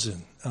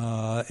partisan,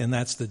 and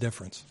that's the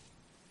difference.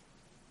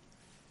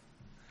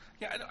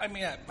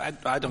 Yeah,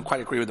 I don't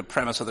quite agree with the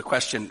premise of the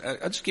question.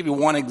 I'll just give you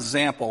one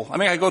example.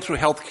 I go through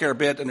healthcare a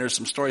bit, and there's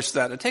some stories to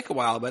that. It'll take a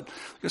while, but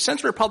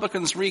since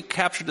Republicans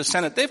recaptured the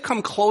Senate, they've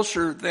come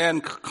closer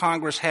than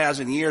Congress has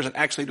in years at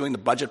actually doing the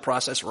budget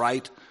process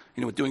right.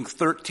 With doing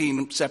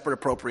 13 separate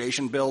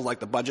appropriation bills like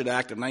the Budget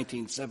Act of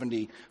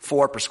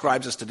 1974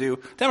 prescribes us to do.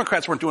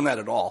 Democrats weren't doing that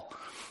at all.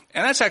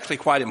 And that's actually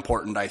quite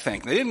important, I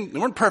think. They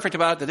weren't perfect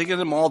about it. They didn't get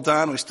them all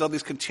done. We still have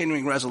these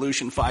continuing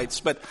resolution fights.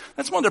 But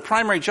that's one of their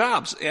primary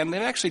jobs, and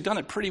they've actually done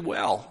it pretty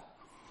well.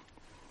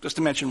 Just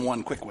to mention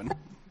one quick one.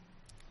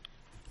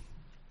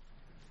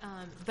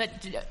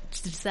 But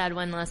just add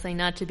one last thing,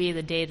 not to be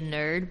the data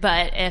nerd,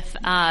 but if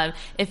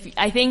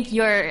I think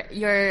your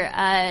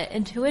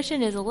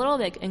intuition is a little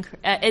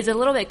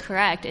bit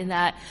correct in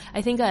that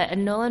I think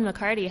Nolan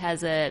McCarty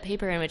has a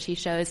paper in which he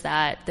shows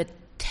that the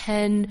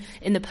 10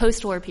 in the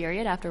post-war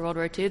period after World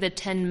War II, the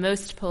 10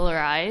 most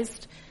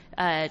polarized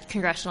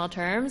congressional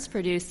terms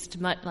produced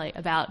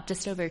about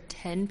just over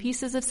 10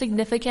 pieces of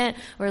significant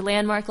or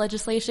landmark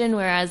legislation,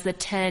 whereas the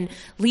 10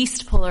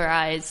 least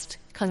polarized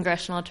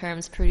congressional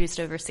terms produced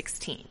over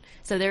 16.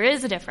 So there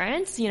is a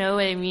difference,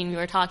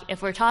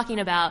 if we're talking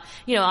about,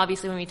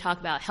 obviously when we talk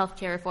about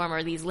healthcare reform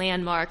or these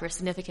landmark or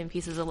significant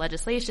pieces of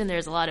legislation,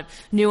 there's a lot of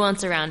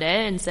nuance around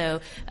it. And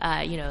so,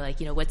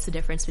 what's the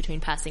difference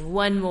between passing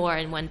one more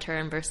in one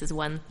term versus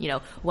one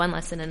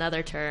less in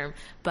another term?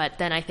 But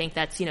then I think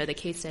that's, the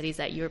case studies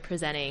that you're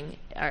presenting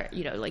are,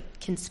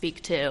 can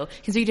speak to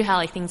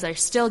how things are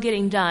still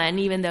getting done,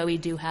 even though we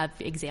do have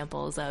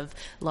examples of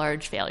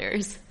large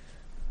failures.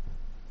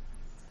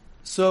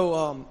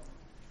 So,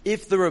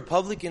 if the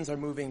Republicans are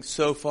moving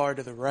so far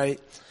to the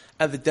right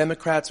and the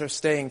Democrats are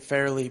staying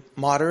fairly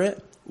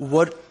moderate,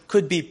 what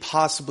could be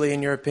possibly,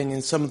 in your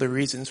opinion, some of the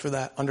reasons for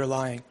that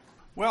underlying?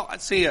 Well,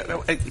 let's see.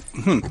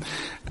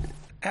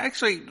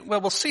 Actually,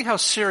 we'll see how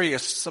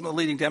serious some of the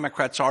leading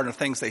Democrats are in the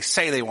things they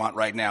say they want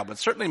right now. But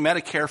certainly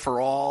Medicare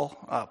for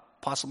all,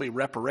 possibly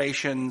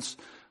reparations,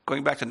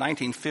 going back to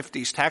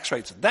 1950s tax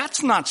rates,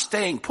 that's not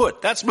staying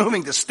put. That's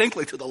moving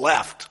distinctly to the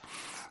left.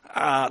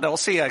 We'll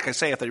see, like I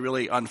say, if they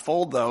really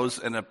unfold those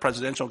in a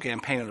presidential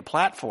campaign or a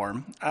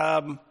platform.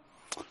 I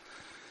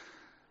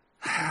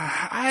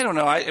don't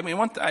know. I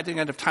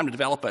didn't have time to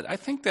develop it. I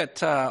think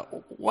that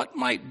what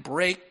might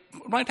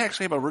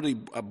actually have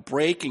a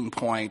breaking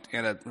point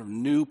in a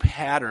new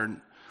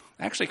pattern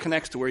actually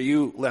connects to where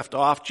you left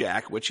off,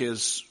 Jack, which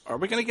is, are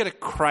we going to get a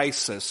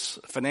crisis,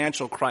 a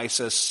financial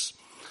crisis,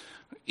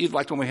 either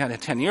like the one we had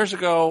 10 years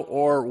ago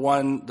or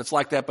one that's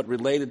like that but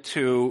related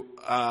to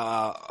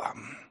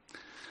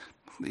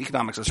the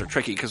economics is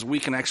tricky because we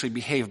can actually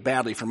behave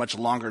badly for much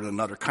longer than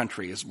another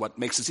country is what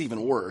makes us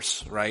even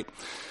worse, right?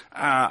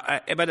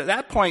 But at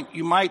that point,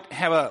 you might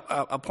have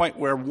a point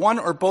where one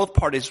or both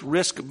parties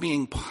risk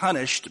being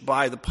punished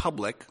by the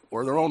public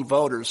or their own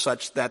voters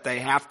such that they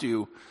have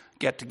to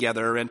get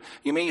together. And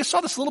you saw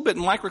this a little bit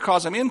in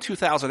microcosm in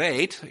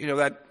 2008.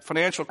 That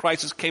financial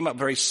crisis came up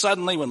very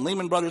suddenly when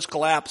Lehman Brothers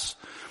collapsed.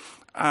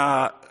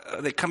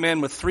 They come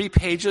in with 3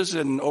 pages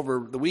and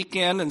over the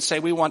weekend and say,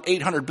 we want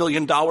 $800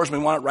 billion. We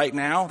want it right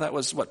now. That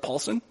was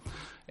Paulson.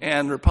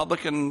 And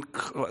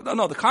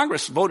the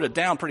Congress voted it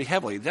down pretty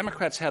heavily. The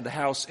Democrats had the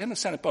House and the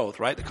Senate both,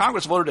 right? The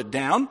Congress voted it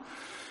down.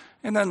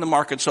 And then the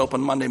markets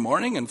open Monday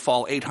morning and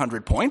fall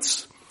 800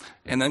 points.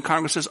 And then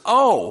Congress says,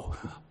 come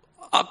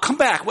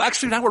back. Well,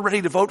 actually, now we're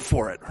ready to vote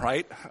for it,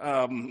 right?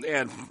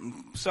 And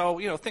so,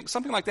 think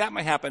something like that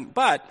might happen.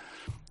 But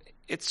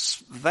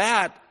it's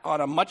that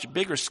on a much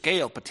bigger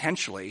scale,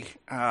 potentially.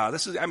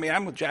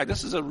 I'm with Jack.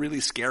 This is a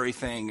really scary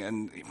thing,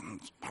 and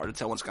it's hard to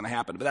tell what's going to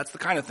happen. But that's the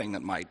kind of thing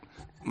that might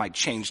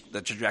change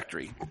the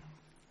trajectory.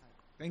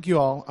 Thank you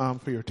all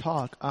for your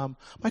talk.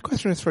 My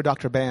question is for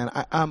Dr. Ban.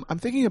 I'm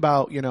thinking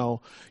about, your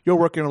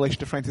work in relation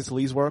to Francis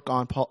Lee's work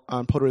on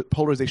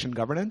polarization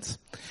governance.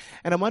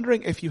 And I'm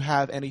wondering if you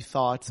have any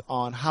thoughts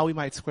on how we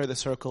might square the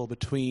circle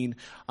between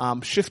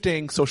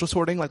shifting social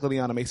sorting, like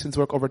Liliana Mason's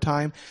work over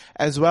time,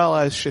 as well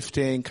as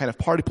shifting kind of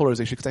party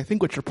polarization, because I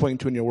think what you're pointing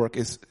to in your work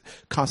is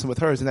constant with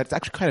hers, and that it's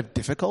actually kind of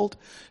difficult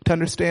to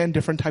understand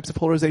different types of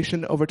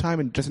polarization over time,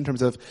 and just in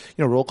terms of,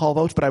 roll call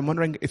votes. But I'm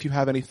wondering if you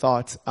have any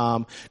thoughts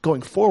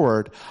going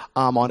forward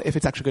on if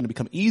it's actually going to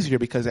become easier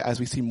because as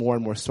we see more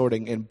and more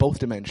sorting in both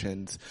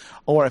dimensions,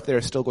 or if there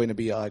are still going to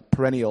be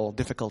perennial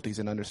difficulties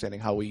in understanding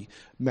how we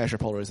measure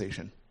polarization.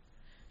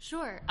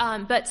 Sure.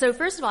 But so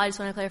first of all, I just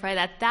want to clarify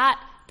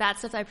that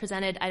stuff I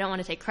presented, I don't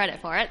want to take credit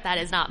for it. That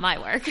is not my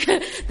work.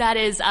 That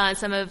is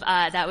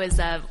that was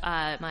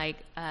my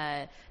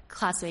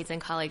classmates and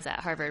colleagues at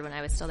Harvard when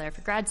I was still there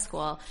for grad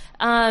school.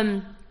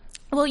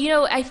 Well,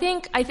 I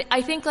think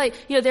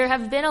there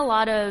have been a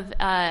lot of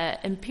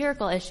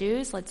empirical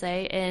issues, let's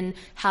say, in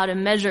how to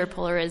measure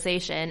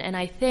polarization, and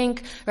I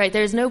think, right,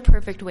 there's no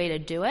perfect way to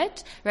do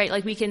it, right?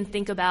 Like we can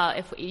think about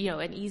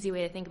an easy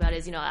way to think about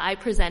it is, I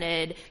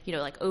presented,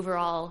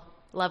 overall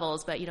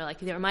levels, but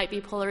there might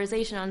be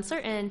polarization on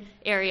certain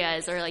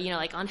areas, or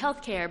like on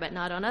healthcare, but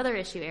not on other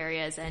issue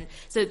areas, and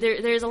so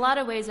there's a lot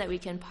of ways that we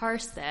can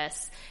parse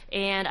this.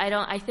 And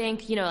I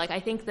think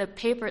the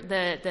paper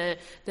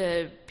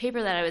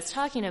that I was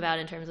talking about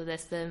in terms of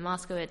this, the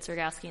Moskowitz,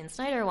 Rogowski, and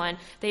Snyder one,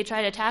 they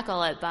try to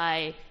tackle it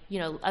by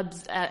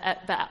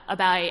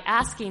by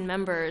asking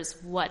members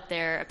what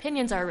their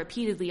opinions are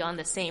repeatedly on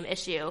the same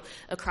issue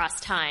across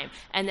time,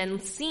 and then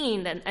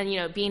seeing that,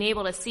 and being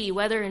able to see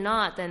whether or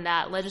not then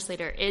that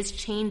legislator is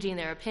changing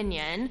their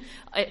opinion,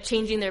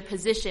 changing their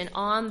position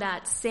on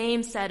that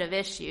same set of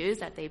issues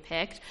that they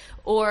picked,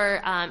 or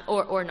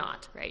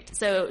not, right?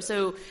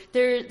 So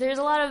there's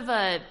a lot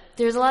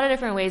of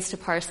different ways to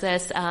parse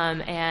this,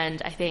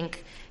 and I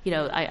think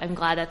I'm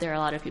glad that there are a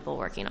lot of people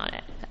working on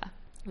it.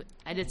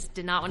 I just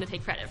did not want to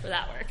take credit for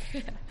that work.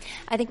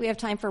 I think we have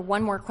time for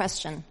one more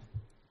question.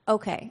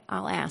 Okay,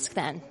 I'll ask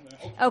then.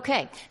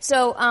 Okay,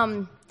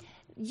 so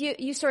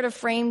you sort of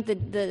framed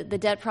the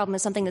debt problem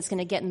as something that's going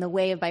to get in the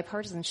way of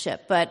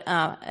bipartisanship, but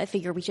I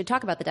figure we should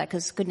talk about the debt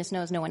because goodness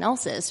knows no one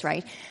else is,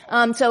 right?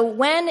 So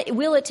when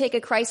will it take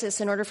a crisis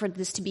in order for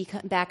this to be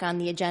back on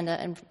the agenda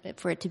and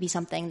for it to be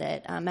something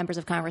that members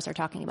of Congress are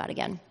talking about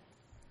again?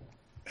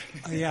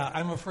 Yeah,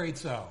 I'm afraid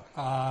so.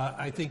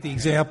 I think the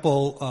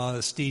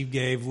example Steve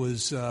gave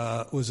was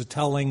a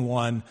telling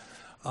one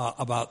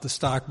about the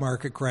stock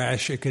market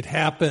crash. It could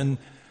happen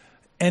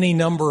any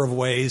number of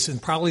ways, and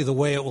probably the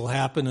way it will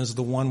happen is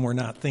the one we're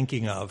not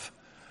thinking of.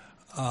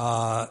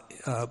 But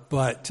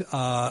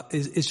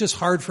it's just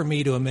hard for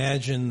me to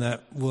imagine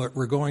that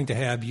we're going to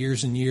have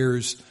years and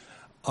years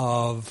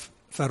of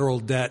federal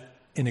debt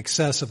in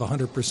excess of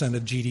 100%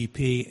 of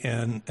GDP,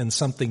 and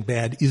something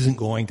bad isn't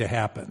going to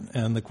happen.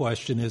 And the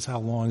question is, how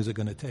long is it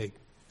going to take?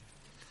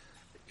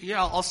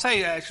 Yeah, I'll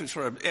say actually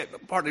sort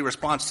of partly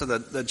response to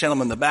the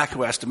gentleman in the back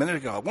who asked a minute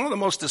ago. One of the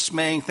most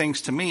dismaying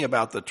things to me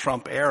about the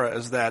Trump era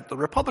is that the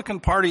Republican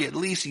Party at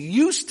least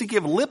used to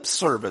give lip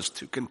service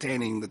to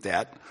containing the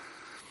debt.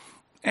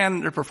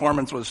 And their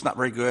performance was not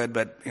very good,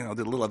 but, did a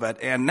little of it.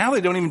 And now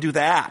they don't even do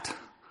that.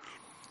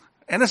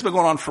 And this has been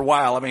going on for a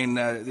while. I mean,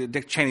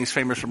 Dick Cheney's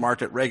famous remark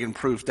that Reagan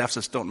proves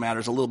deficits don't matter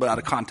is a little bit out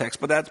of context,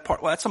 but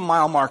that's a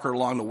mile marker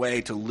along the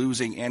way to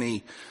losing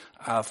any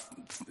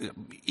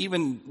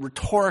even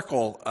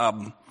rhetorical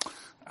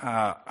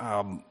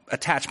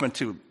attachment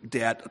to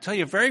debt. I'll tell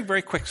you a very,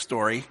 very quick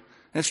story,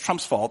 and it's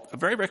Trump's fault. A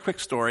very, very quick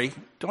story.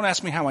 Don't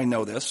ask me how I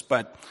know this,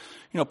 but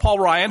Paul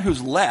Ryan,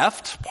 who's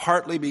left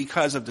partly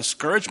because of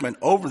discouragement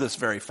over this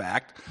very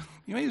fact.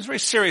 He was very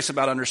serious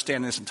about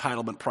understanding this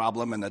entitlement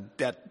problem and the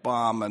debt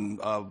bomb and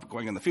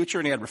going in the future.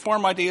 And he had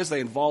reform ideas.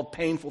 They involved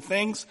painful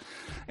things.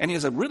 And he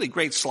has a really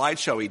great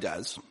slideshow he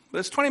does. But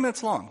it's 20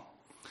 minutes long.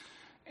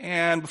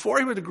 And before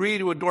he would agree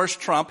to endorse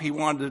Trump, he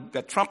wanted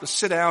that Trump to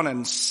sit down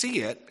and see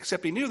it,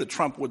 except he knew that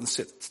Trump wouldn't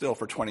sit still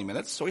for 20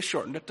 minutes, so he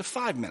shortened it to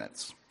 5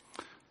 minutes.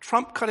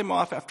 Trump cut him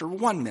off after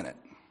 1 minute.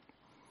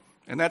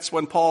 And that's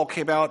when Paul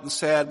came out and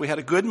said, we had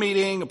a good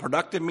meeting, a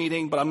productive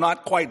meeting, but I'm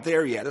not quite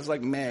there yet. It's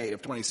like May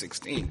of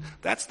 2016.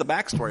 That's the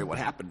backstory of what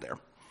happened there.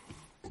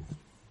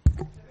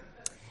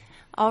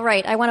 All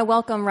right. I want to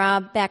welcome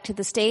Rob back to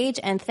the stage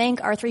and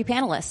thank our three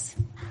panelists.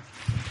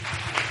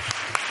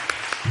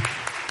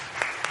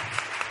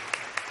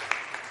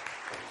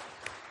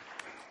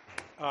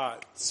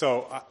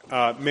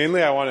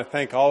 Mainly I want to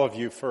thank all of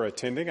you for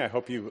attending. I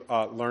hope you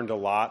learned a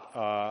lot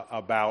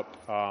about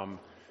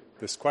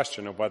this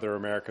question of whether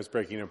America's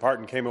breaking apart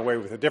and came away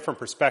with a different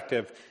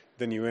perspective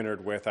than you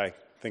entered with. I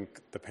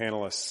think the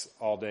panelists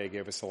all day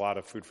gave us a lot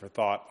of food for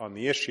thought on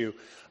the issue.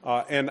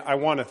 And I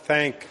want to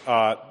thank,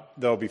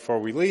 though, before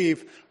we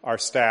leave, our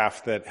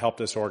staff that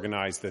helped us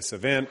organize this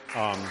event.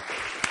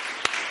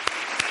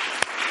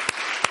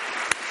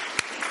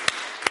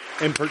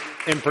 In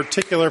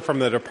particular from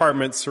the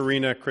department,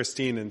 Serena,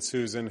 Christine, and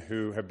Susan,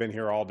 who have been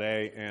here all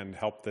day and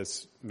helped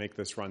make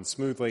this run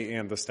smoothly,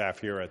 and the staff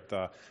here at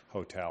the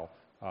hotel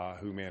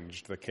who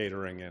managed the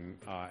catering and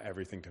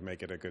everything to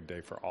make it a good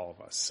day for all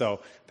of us.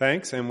 So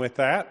thanks, and with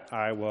that,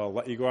 I will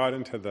let you go out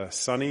into the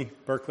sunny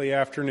Berkeley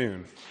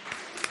afternoon.